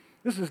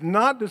 This is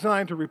not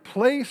designed to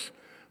replace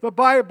the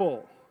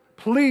Bible.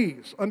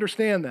 Please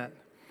understand that.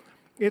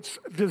 It's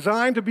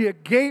designed to be a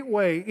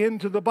gateway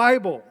into the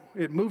Bible.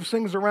 It moves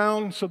things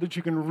around so that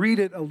you can read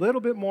it a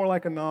little bit more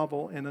like a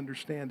novel and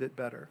understand it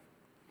better.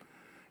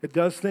 It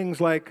does things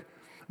like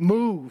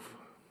move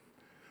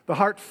the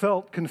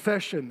heartfelt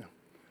confession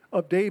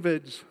of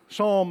David's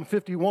Psalm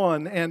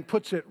 51 and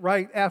puts it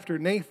right after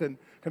Nathan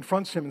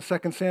confronts him in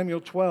 2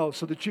 Samuel 12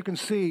 so that you can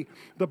see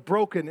the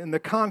broken and the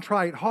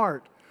contrite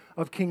heart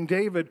of King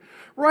David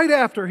right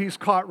after he's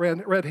caught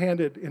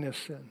red-handed in his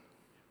sin.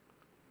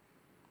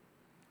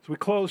 So we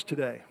close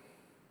today.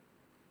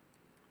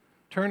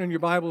 Turn in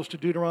your Bibles to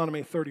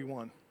Deuteronomy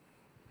 31.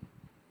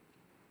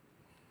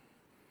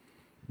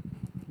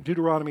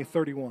 Deuteronomy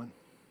 31.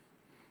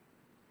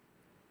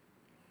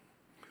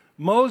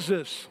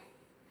 Moses,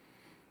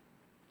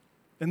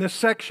 in this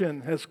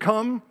section, has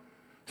come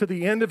to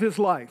the end of his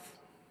life.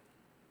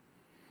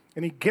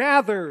 And he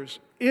gathers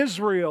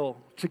Israel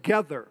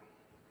together.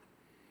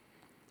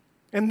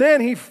 And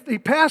then he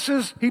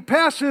passes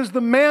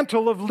the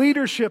mantle of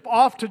leadership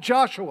off to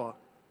Joshua.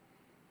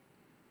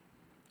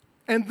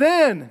 And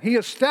then he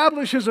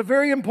establishes a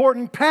very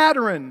important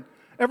pattern.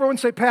 Everyone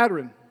say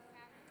pattern.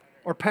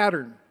 Or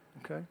pattern,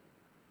 okay?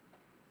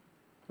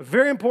 A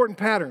very important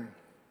pattern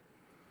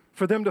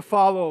for them to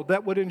follow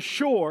that would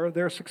ensure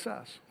their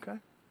success, okay?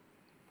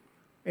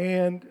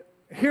 And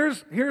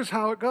here's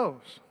how it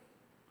goes.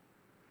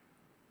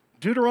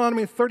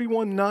 Deuteronomy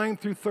 31, 9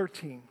 through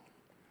 13.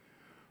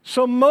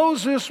 So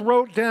Moses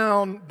wrote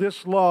down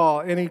this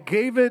law and he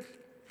gave it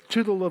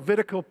to the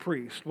Levitical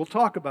priest. We'll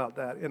talk about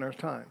that in our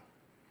time.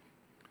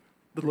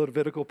 The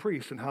Levitical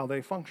priests and how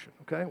they function,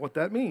 okay? What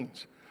that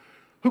means.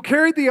 who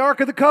carried the Ark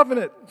of the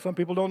Covenant. Some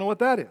people don't know what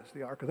that is,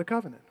 the Ark of the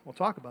Covenant. We'll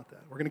talk about that.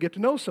 We're going to get to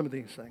know some of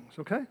these things,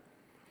 okay?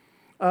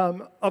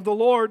 Of the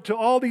Lord to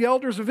all the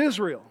elders of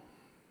Israel.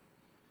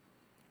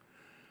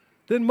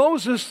 Then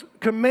Moses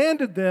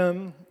commanded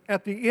them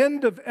at the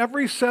end of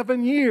every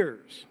 7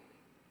 years,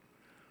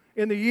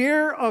 in the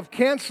year of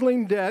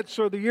canceling debts,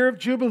 or the year of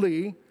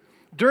Jubilee,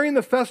 during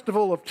the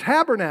festival of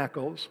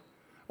tabernacles,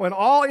 when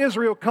all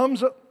Israel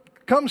comes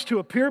to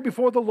appear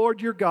before the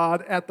Lord your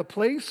God at the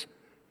place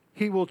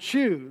he will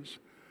choose,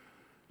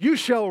 you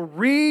shall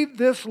read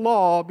this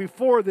law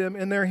before them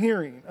in their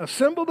hearing.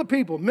 Assemble the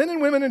people, men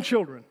and women and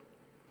children.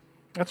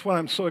 That's what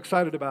I'm so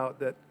excited about,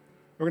 that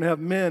we're going to have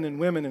men and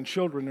women and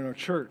children in our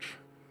church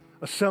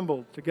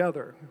assembled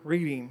together,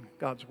 reading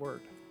God's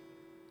Word.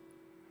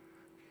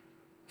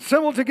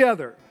 Assembled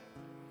together.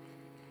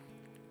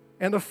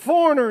 And the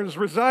foreigners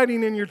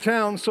residing in your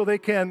town, so they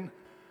can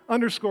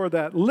underscore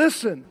that.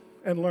 Listen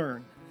and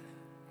learn.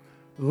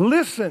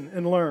 Listen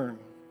and learn.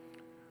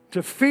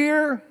 To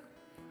fear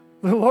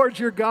the Lord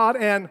your God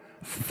and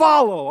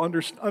follow,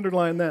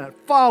 underline that,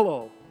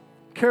 follow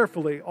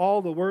carefully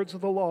all the words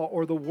of the law,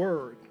 or the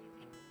Word.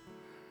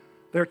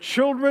 Their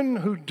children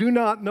who do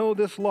not know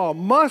this law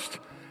must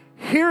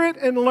hear it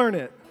and learn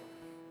it.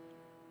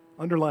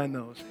 Underline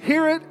those.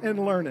 Hear it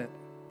and learn it.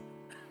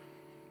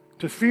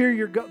 To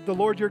fear the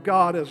Lord your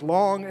God as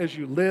long as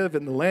you live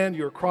in the land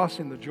you are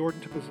crossing the Jordan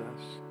to possess.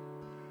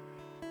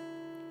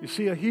 You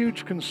see, a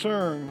huge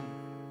concern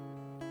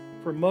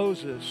for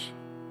Moses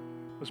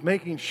was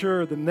making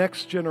sure the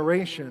next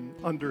generation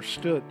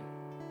understood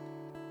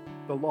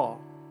the law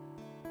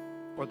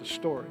or the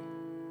story.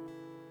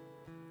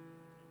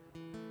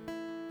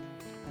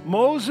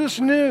 Moses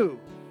knew,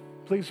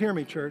 please hear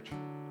me, church.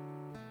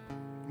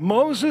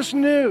 Moses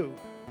knew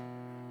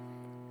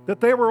that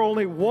they were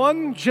only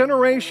one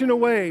generation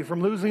away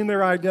from losing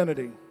their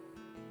identity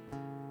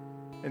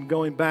and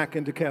going back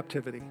into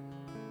captivity.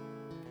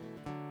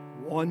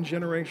 One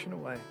generation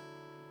away.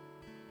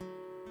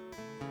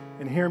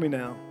 And hear me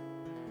now,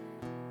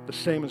 the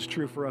same is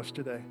true for us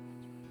today.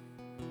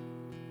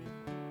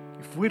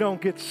 If we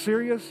don't get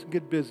serious,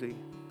 get busy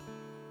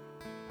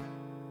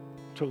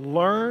to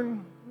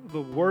learn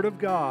the Word of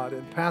God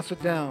and pass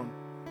it down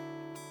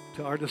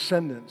to our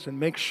descendants, and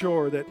make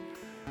sure that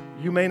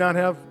you may not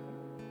have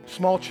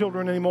small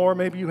children anymore,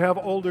 maybe you have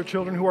older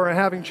children who are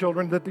having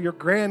children, that your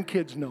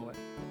grandkids know it.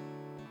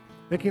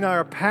 Mickey and I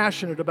are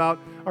passionate about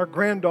our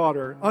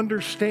granddaughter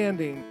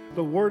understanding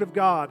the Word of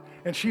God,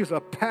 and she is a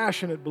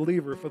passionate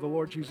believer for the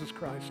Lord Jesus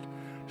Christ.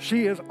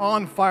 She is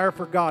on fire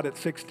for God at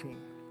 16.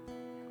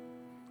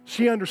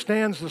 She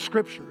understands the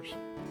Scriptures.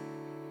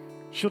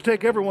 She'll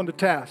take everyone to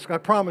task, I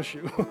promise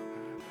you.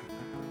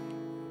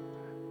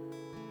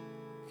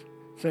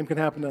 Same can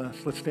happen to us.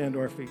 Let's stand to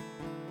our feet.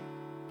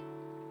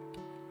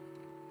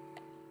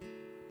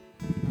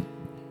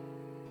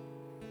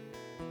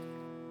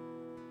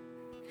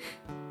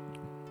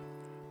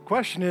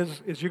 Question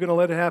is you going to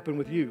let it happen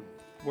with you,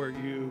 where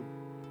you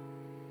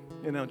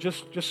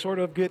just sort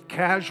of get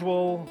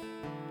casual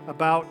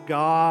about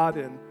God,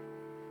 and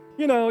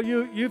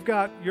you've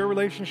got your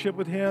relationship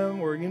with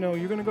Him, or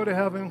you're going to go to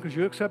heaven because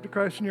you accepted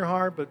Christ in your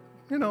heart, but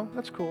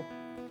that's cool.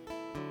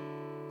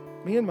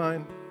 Me and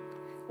mine.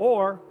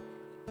 Or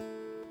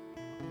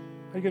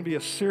are you going to be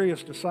a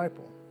serious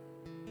disciple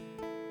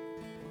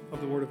of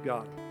the Word of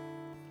God?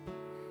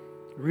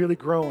 Really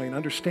growing,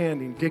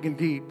 understanding, digging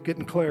deep,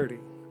 getting clarity.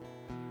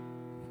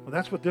 Well,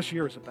 that's what this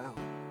year is about.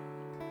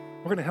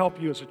 We're going to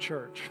help you as a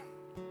church.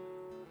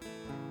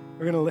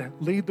 We're going to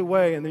lead the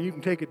way, and then you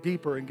can take it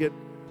deeper and get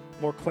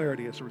more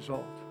clarity as a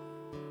result.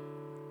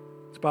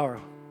 Let's bow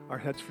our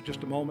heads for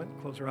just a moment,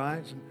 close our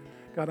eyes. And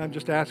God, I'm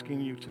just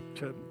asking you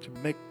to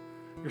make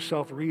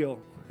yourself real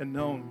and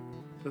known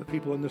to the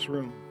people in this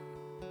room.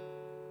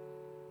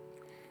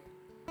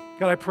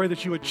 God, I pray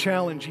that you would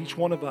challenge each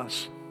one of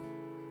us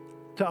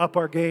to up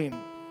our game.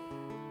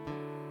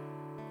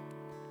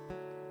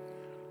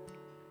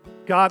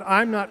 God,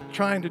 I'm not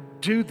trying to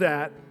do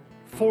that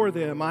for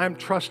them. I'm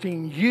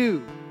trusting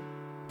you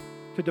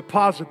to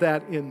deposit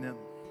that in them.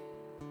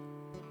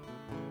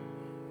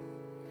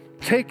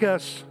 Take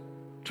us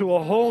to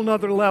a whole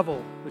nother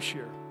level this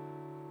year.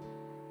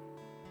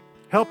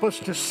 Help us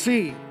to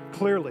see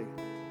clearly.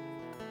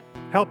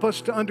 Help us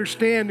to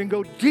understand and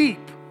go deep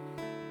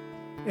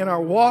in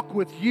our walk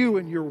with you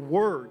and your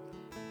Word.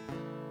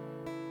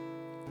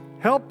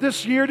 Help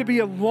this year to be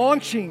a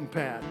launching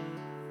pad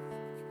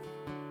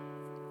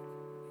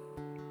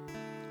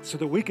so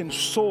that we can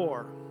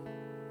soar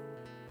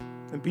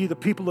and be the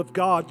people of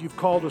God you've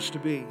called us to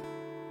be.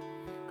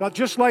 God,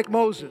 just like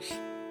Moses,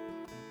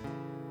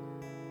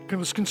 he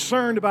was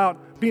concerned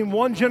about being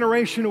one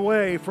generation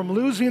away from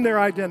losing their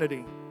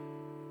identity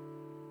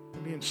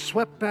and being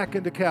swept back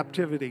into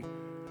captivity,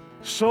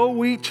 so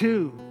we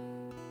too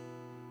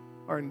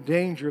are in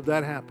danger of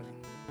that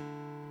happening.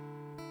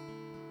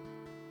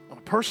 On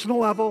a personal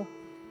level,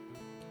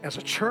 as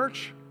a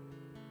church,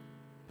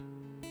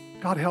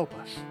 God help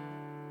us.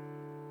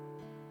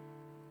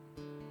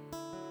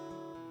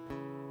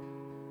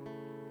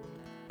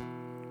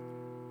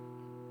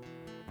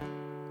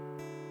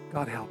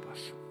 God, help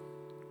us.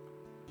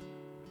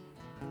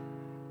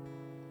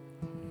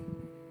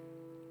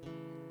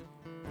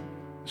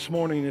 This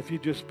morning, if you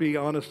just be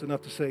honest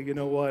enough to say, you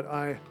know what,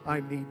 I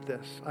need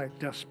this. I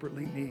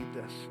desperately need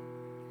this.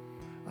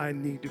 I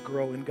need to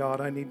grow in God.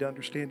 I need to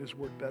understand His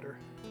Word better.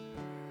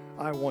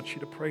 I want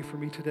you to pray for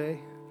me today.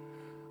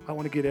 I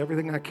want to get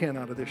everything I can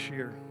out of this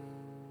year.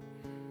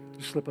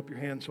 Just slip up your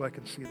hand so I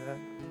can see that.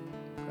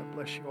 God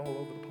bless you all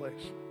over the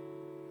place.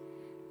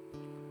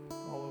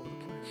 All over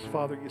the place.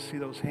 Father, you see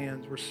those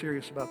hands. We're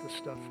serious about this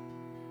stuff.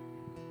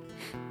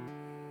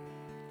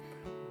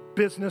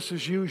 Business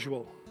as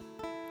usual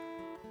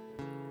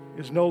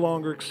is no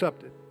longer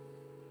accepted.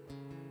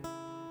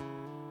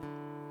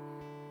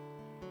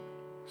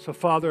 So,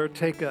 Father,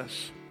 take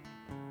us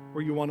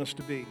where you want us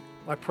to be.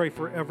 I pray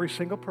for every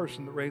single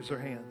person that raised their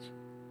hands,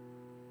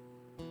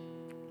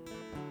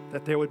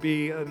 that there would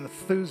be an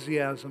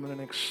enthusiasm and an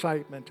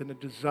excitement and a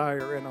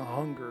desire and a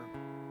hunger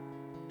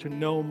to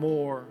know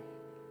more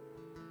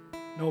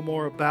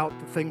about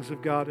the things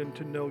of God and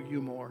to know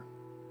you more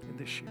in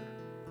this year.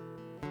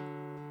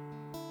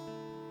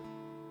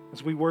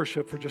 As we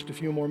worship for just a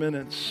few more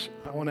minutes,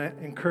 I want to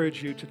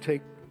encourage you to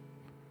take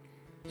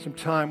some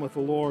time with the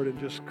Lord and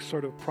just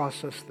sort of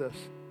process this.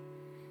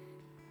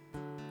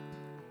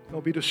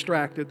 Don't be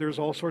distracted. There's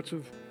all sorts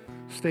of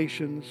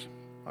stations.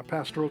 Our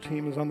pastoral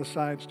team is on the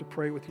sides to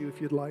pray with you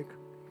if you'd like.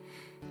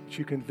 That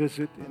you can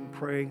visit and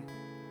pray.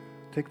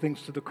 Take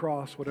things to the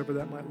cross, whatever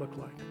that might look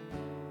like.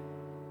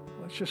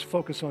 Let's just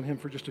focus on Him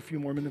for just a few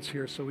more minutes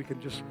here so we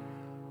can just,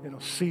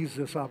 seize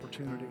this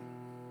opportunity.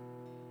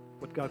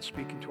 What God's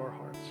speaking to our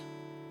hearts.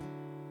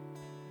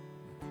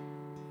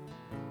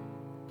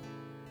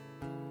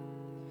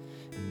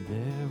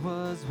 There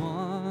was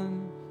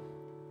one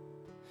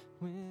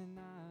when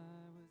I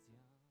was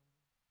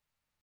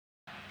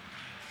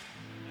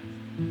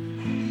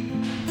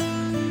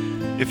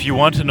young. If you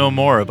want to know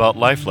more about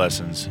Life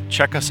Lessons,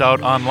 check us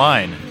out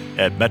online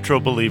at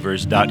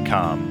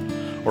metrobelievers.com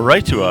or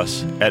write to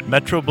us at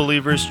Metro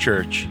Believers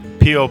Church,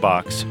 P.O.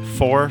 Box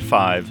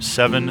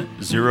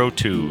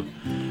 45702,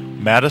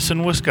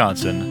 Madison,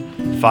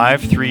 Wisconsin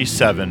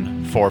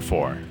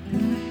 53744.